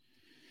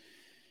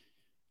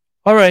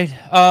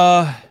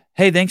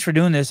 Hey, thanks for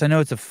doing this. I know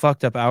it's a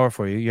fucked up hour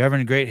for you. You're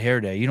having a great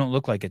hair day. You don't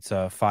look like it's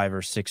 5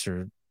 or 6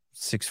 or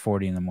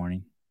 6:40 in the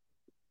morning.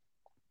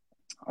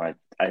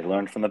 I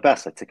learned from the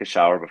best. I took a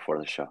shower before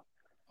the show.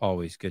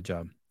 Always good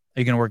job. Are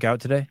you going to work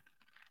out today?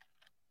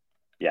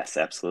 Yes,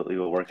 absolutely.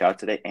 We'll work out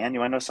today. And you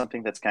want to know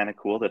something that's kind of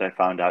cool that I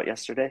found out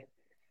yesterday?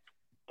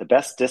 The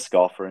best disc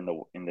golfer in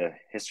the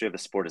history of the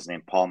sport is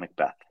named Paul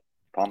Macbeth.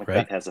 Paul Macbeth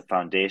Right. has a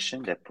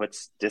foundation that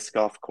puts disc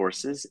golf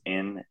courses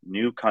in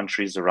new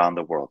countries around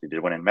the world. He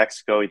did one in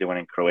Mexico, he did one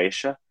in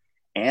Croatia,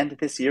 and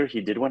this year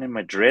he did one in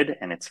Madrid,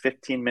 and it's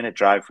 15-minute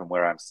drive from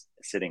where I'm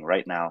sitting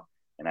right now,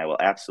 and I will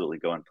absolutely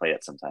go and play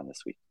it sometime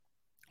this week.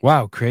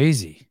 Wow,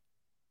 crazy.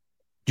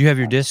 Do you have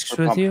your I'm discs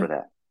super with pumped you? for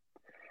that.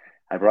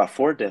 I brought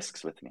 4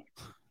 discs with me.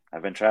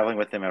 I've been traveling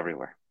with him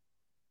everywhere.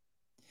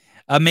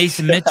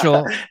 Mason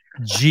Mitchell.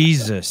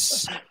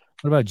 Jesus.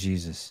 What about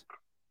Jesus?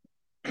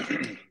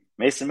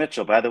 Mason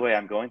Mitchell, by the way,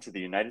 I'm going to the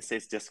United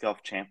States Disc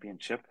Golf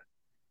Championship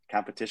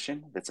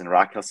competition that's in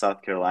Rock Hill,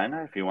 South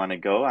Carolina. If you want to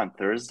go on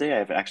Thursday, I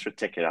have an extra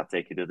ticket. I'll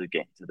take you to the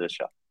game, to the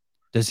show.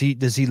 Does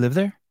he live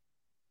there?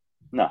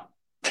 No.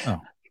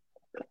 Oh.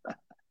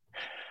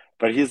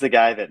 But he's the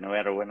guy that no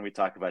matter when we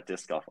talk about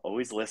disc golf,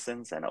 always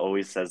listens and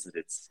always says that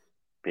it's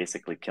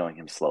basically killing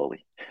him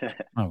slowly.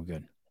 Oh,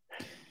 good.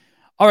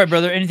 All right,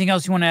 brother. Anything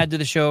else you want to add to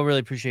the show? Really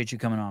appreciate you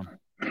coming on.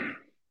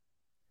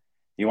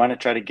 You want to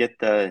try to get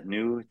the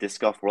new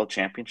Disc Golf World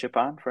Championship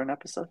on for an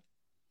episode?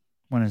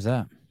 When is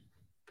that?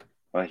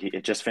 Well,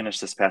 it just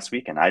finished this past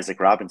weekend. Isaac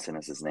Robinson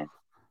is his name.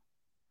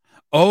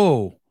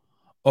 Oh,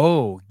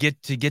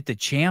 get the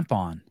champ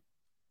on.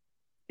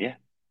 Yeah.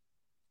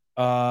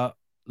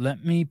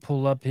 Let me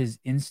pull up his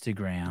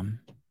Instagram.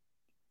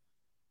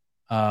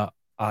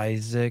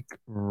 Isaac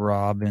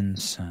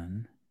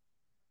Robinson,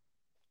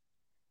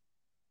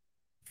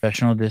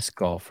 professional disc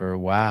golfer.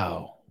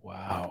 Wow.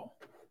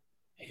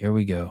 Here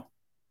we go.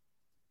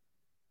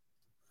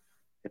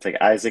 It's like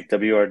Isaac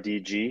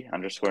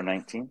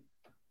WRDG_19.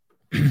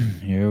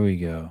 Here we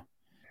go.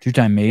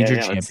 2-time major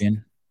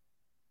champion.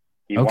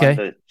 He won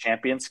the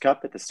Champions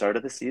Cup at the start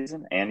of the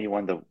season, and he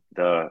won the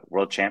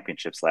World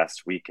Championships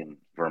last week in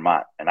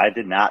Vermont. And I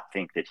did not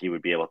think that he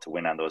would be able to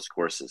win on those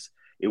courses.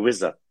 And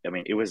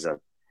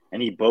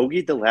he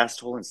bogeyed the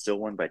last hole and still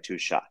won by 2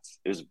 shots.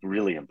 It was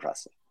really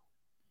impressive.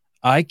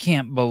 I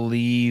can't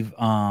believe he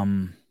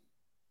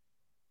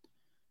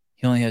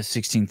only has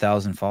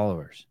 16,000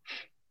 followers.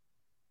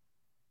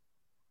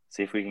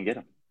 See if we can get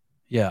him.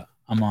 Yeah,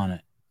 I'm on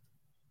it.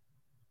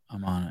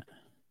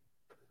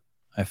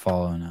 I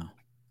follow now.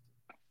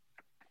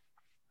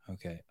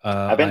 Okay.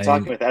 I've been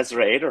talking with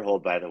Ezra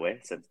Aderhold, by the way,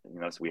 since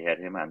so we had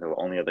him on, the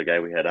only other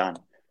guy we had on.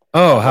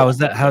 Oh, how is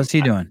that? How's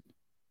he doing?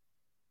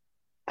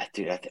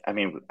 Dude, I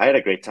had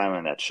a great time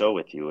on that show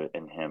with you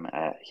and him.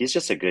 He's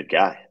just a good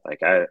guy.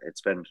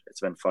 It's been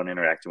fun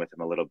interacting with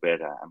him a little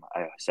bit. I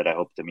said I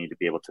hope to be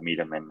able to meet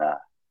him in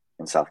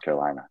South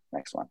Carolina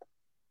next month.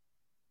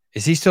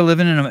 Is he still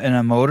living in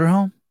a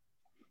motorhome?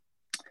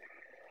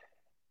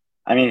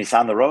 I mean, he's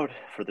on the road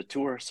for the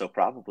tour, so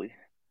probably.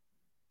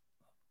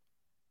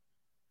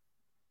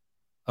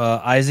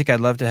 Isaac, I'd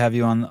love to have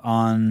you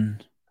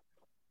on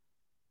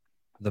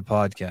the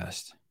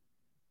podcast.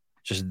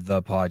 Just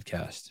the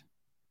podcast.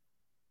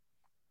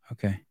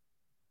 Okay.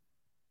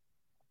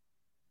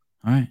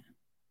 All right.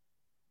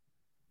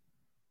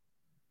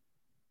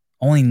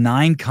 Only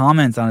 9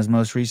 comments on his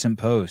most recent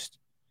post.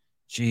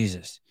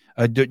 Jesus.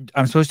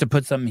 I'm supposed to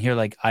put something here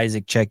like,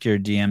 Isaac, check your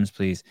DMs,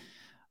 please.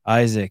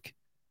 Isaac,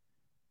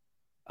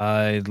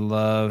 I'd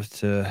love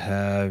to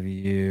have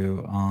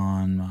you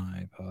on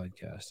my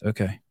podcast.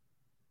 Okay.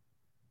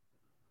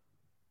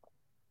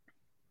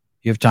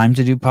 You have time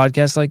to do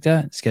podcasts like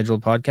that?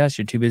 Scheduled podcasts?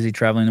 You're too busy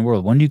traveling the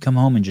world. When do you come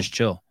home and just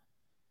chill?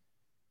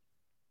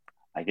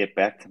 I get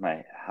back to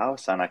my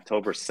house on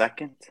October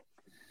 2nd,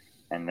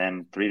 and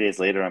then 3 days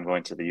later, I'm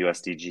going to the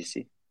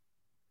USDGC.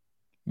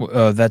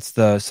 That's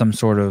some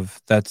sort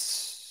of frisbee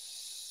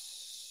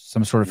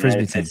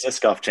thing. It's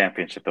disc golf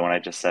championship, the one I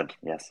just said.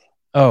 Yes.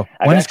 Oh,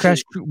 when is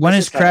Crash Crucible?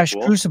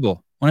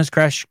 When is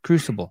Crash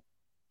Crucible?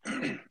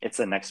 It's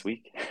the next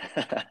week.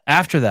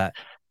 After that.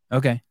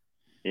 Okay.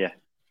 Yeah.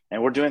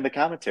 And we're doing the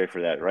commentary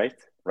for that, right?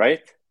 Right?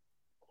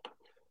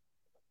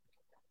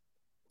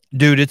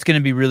 Dude, it's going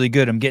to be really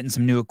good. I'm getting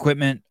some new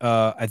equipment.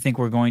 I think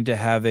we're going to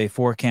have a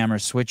 4-camera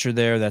switcher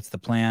there. That's the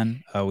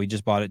plan. We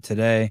just bought it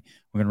today.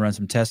 We're going to run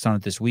some tests on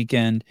it this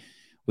weekend.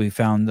 We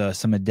found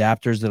some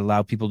adapters that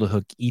allow people to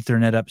hook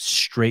Ethernet up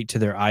straight to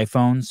their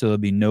iPhone, so there'll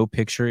be no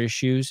picture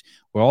issues.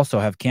 We'll also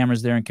have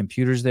cameras there and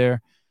computers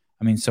there.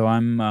 I mean, so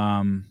I'm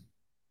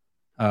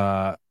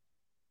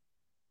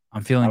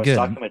feeling good.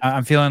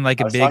 I'm feeling like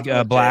a big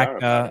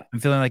black. I'm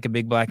feeling like a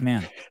big black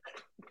man.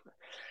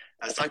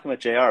 I was talking with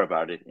JR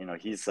about it.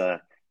 He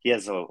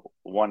has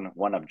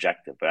one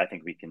objective, but I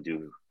think we can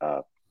do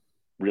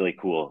really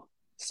cool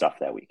stuff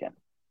that weekend.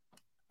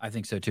 I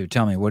think so too.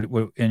 Tell me,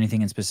 what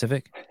anything in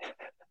specific?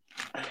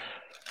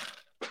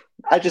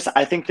 I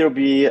think there'll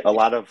be a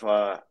lot of.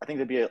 I think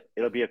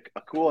it'll be a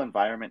cool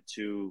environment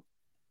to,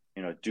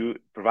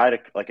 provide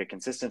a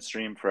consistent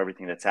stream for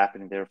everything that's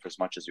happening there for as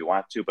much as we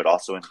want to, but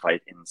also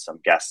invite in some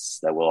guests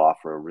that will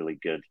offer a really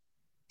good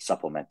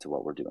supplement to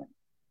what we're doing.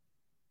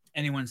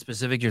 Anyone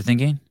specific you're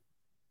thinking?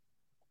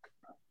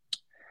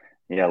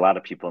 Yeah, a lot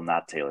of people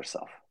not Taylor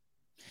Self.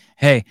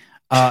 Hey,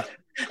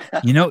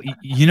 you know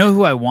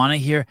who I want to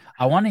hear?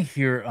 I want to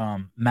hear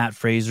Matt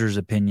Fraser's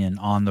opinion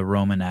on the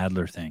Roman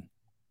Adler thing.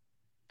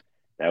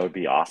 That would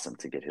be awesome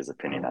to get his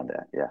opinion on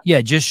that. Yeah.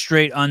 Yeah, just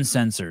straight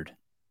uncensored.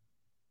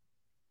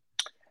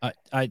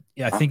 I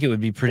think it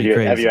would be pretty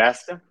Have you crazy.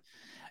 asked him?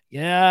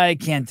 Yeah, I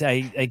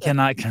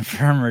cannot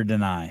confirm or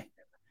deny,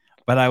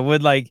 but I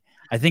would like.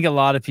 I think a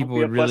lot of Don't people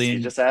be a would pussy.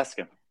 really. Just ask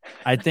him.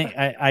 I think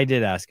I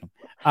did ask him.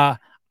 Uh,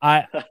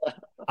 I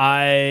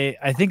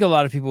I think a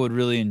lot of people would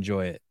really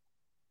enjoy it.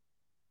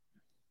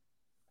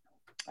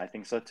 I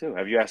think so too.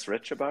 Have you asked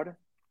Rich about it?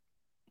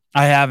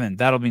 I haven't.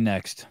 That'll be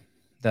next.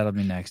 That'll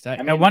be next. I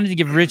I mean, wanted to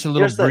give Rich a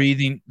little here's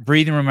the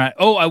breathing room.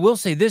 Oh, I will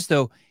say this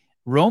though.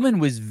 Roman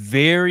was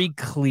very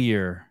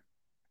clear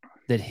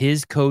that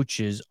his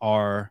coaches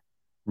are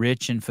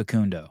Rich and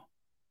Facundo.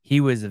 He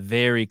was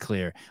very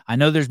clear. I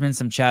know there's been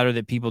some chatter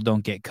that people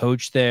don't get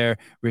coached there.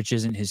 Rich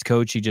isn't his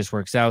coach. He just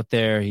works out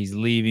there. He's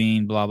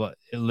leaving, blah, blah.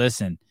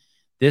 Listen,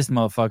 this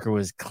motherfucker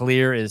was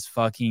clear as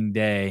fucking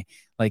day.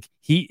 Like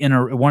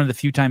one of the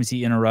few times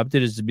he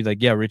interrupted is to be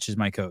like, yeah, Rich is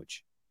my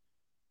coach.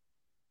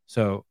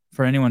 So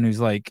for anyone who's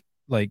like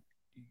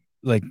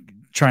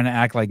trying to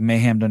act like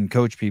Mayhem doesn't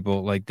coach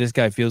people, like this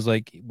guy feels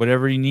like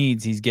whatever he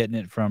needs, he's getting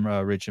it from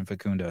Rich and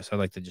Facundo. So I'd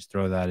like to just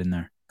throw that in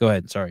there. Go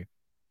ahead. Sorry.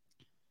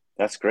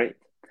 That's great.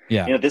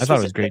 Yeah, You know, I this thought it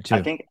was was great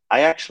too.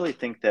 I actually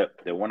think that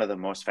one of the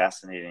most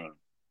fascinating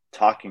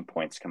talking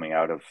points coming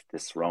out of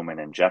this Roman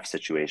and Jeff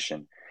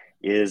situation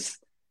is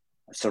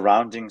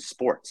surrounding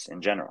sports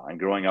in general and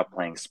growing up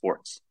playing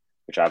sports,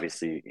 which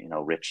obviously, you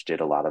know, Rich did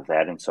a lot of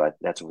that. And so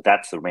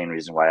that's the main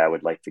reason why I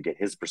would like to get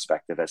his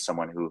perspective as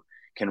someone who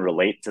can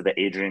relate to the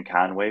Adrian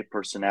Conway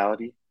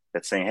personality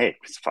that's saying, hey,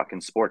 it's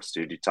fucking sports,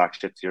 dude. You talk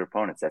shit to your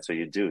opponents. That's what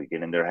you do. You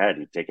get in their head.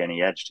 You take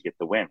any edge to get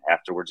the win.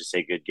 Afterwards, you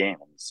say good game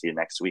and see you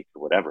next week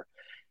or whatever.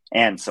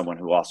 And someone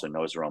who also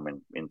knows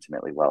Roman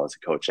intimately well as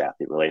a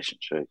coach-athlete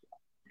relationship.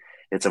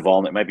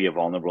 It might be a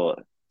vulnerable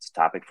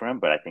topic for him,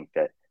 but I think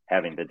that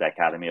having the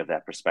dichotomy of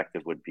that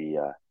perspective would be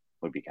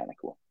kind of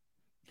cool.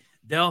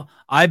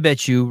 I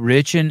bet you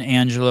Rich and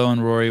Angelo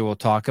and Rory will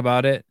talk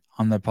about it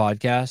on the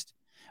podcast,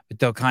 but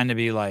they'll kind of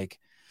be like,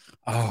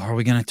 oh, are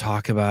we going to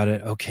talk about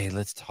it? Okay,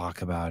 let's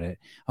talk about it.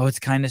 Oh, it's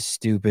kind of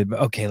stupid, but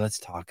okay, let's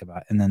talk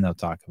about it. And then they'll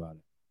talk about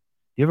it.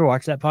 You ever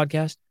watch that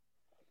podcast?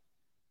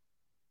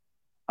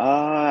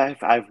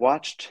 I've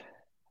watched.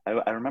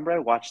 I remember I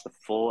watched the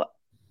full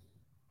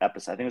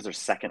episode. I think it was their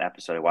second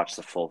episode. I watched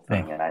the full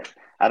thing, and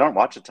I don't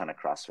watch a ton of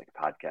CrossFit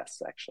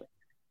podcasts actually.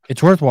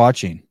 It's worth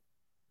watching.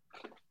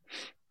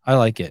 I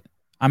like it.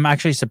 I'm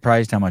actually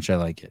surprised how much I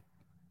like it.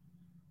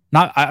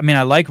 I mean,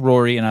 I like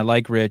Rory and I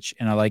like Rich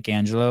and I like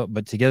Angelo,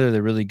 but together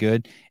they're really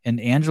good.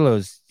 And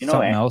Angelo's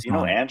something else.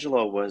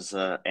 Angelo was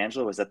at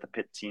the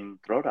Pit Team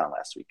Throwdown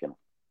last weekend.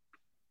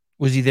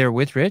 Was he there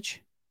with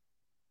Rich?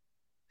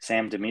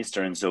 Sam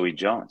DeMeester and Zoe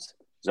Jones.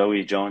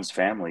 Zoe Jones'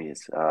 family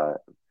is,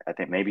 I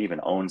think, maybe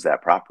even owns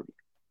that property.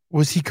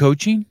 Was he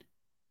coaching?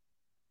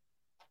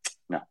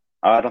 No,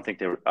 I don't think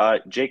they were.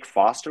 Jake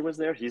Foster was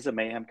there. He's a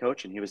Mayhem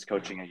coach, and he was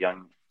coaching a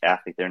young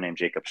athlete there named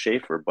Jacob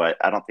Schaefer, but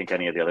I don't think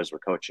any of the others were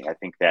coaching. I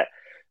think that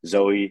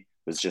Zoe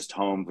was just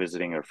home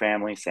visiting her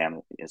family.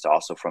 Sam is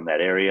also from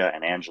that area,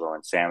 and Angelo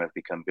and Sam have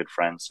become good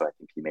friends, so I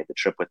think he made the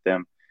trip with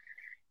them.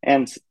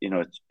 And, you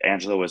know,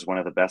 Angelo was one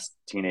of the best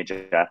teenage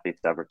athletes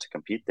ever to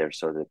compete there.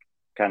 So the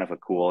kind of a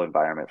cool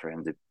environment for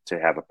him to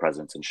have a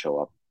presence and show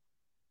up.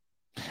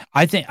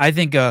 I think I'll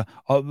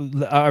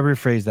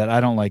rephrase that. I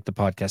don't like the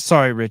podcast.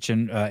 Sorry, Rich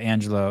and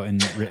Angelo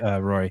and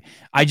Rory.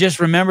 I just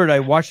remembered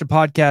I watched a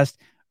podcast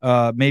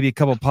maybe a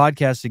couple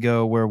podcasts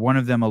ago where one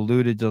of them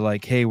alluded to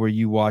like, hey, were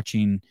you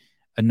watching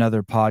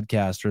another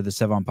podcast or the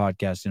Sevon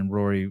podcast? And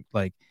Rory,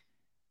 like,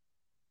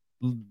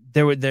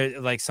 there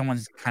like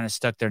someone's kind of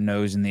stuck their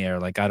nose in the air,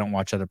 like I don't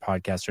watch other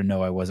podcasts, or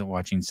no, I wasn't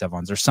watching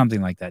Sevon's or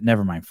something like that.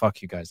 Never mind.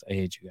 Fuck you guys. I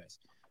hate you guys.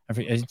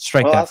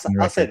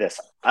 I'll say this.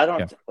 I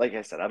don't, like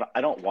I said,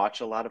 I don't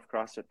watch a lot of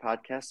CrossFit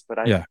podcasts, but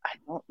I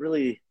don't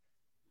really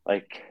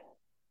like,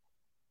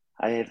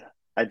 I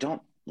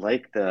don't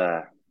like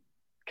the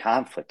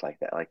conflict like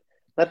that. Like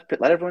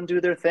let everyone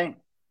do their thing.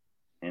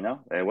 You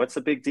know, what's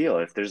the big deal?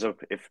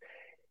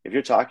 If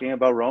you're talking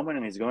about Roman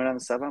and he's going on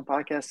the Sevon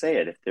podcast, say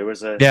it. If there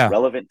was a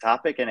relevant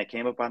topic and it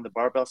came up on the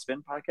Barbell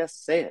Spin podcast,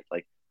 say it.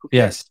 Like, who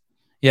cares?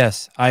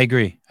 Yes, I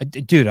agree,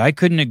 dude. I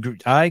couldn't agree.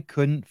 I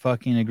couldn't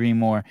fucking agree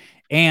more.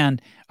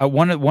 And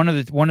one of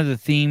the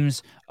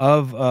themes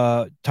of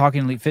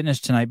Talking Elite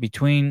Fitness tonight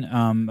between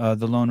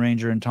the Lone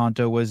Ranger and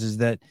Tonto is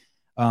that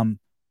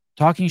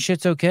talking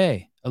shit's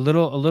okay. A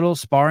little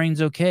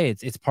sparring's okay.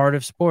 It's part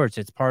of sports.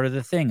 It's part of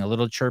the thing. A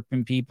little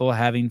chirping people,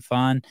 having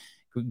fun.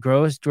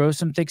 Grow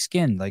some thick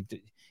skin. Like,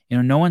 you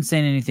know, no one's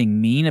saying anything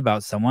mean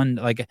about someone.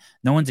 Like,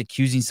 no one's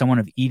accusing someone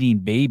of eating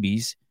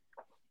babies.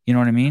 You know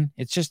what I mean?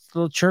 It's just a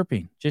little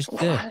chirping. Just a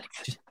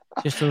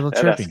little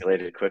that chirping.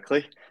 Escalated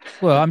quickly.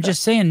 Well, I'm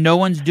just saying no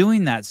one's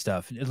doing that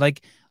stuff.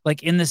 Like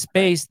in the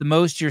space, the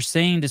most you're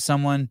saying to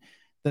someone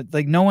that,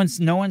 like, no one's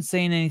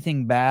saying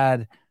anything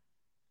bad.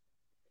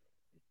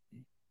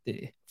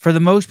 for the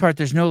most part,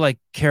 there's no like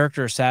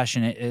character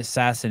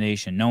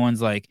assassination. No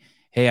one's like,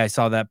 hey, I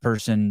saw that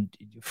person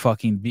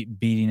fucking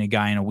beating a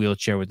guy in a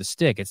wheelchair with a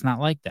stick. It's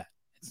not like that.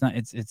 It's not.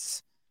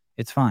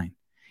 It's fine.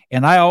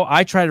 And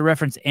I try to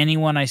reference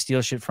anyone I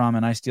steal shit from,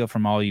 and I steal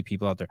from all you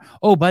people out there.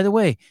 Oh, by the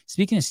way,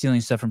 speaking of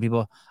stealing stuff from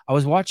people, I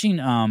was watching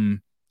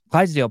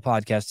Clydesdale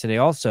podcast today,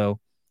 also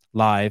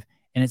live,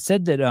 and it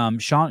said that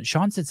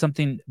Sean said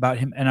something about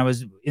him, and I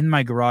was in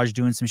my garage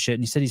doing some shit,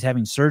 and he said he's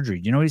having surgery.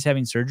 Do you know what he's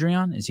having surgery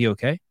on? Is he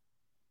okay?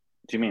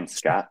 Do you mean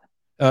Scott?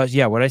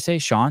 Yeah. What did I say?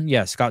 Sean?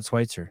 Yeah, Scott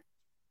Schweitzer.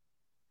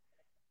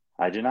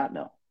 I do not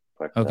know,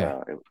 but Okay.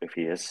 if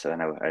he is,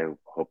 and I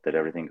hope that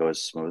everything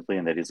goes smoothly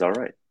and that he's all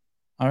right.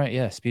 All right.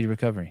 Yeah. Speedy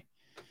recovery.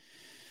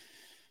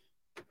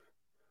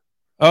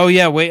 Oh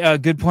yeah.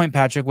 Wait. Good point,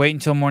 Patrick. Wait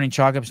until Morning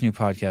Chalk Up's new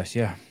podcast.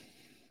 Yeah.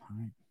 All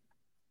right.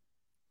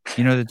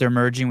 You know that they're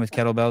merging with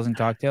kettlebells and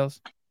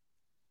cocktails.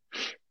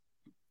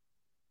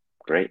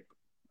 Great.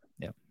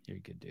 Yep. You're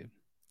a good dude.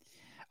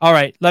 All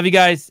right. Love you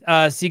guys.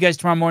 See you guys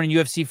tomorrow morning.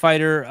 UFC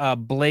fighter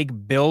Blake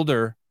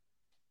Builder.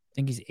 I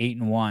think he's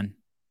 8-1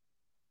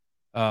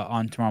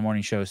 on tomorrow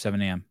morning show, 7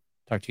 a.m.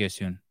 Talk to you guys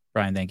soon.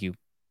 Brian, thank you.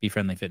 Be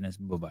Friendly Fitness.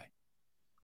 Bye-bye.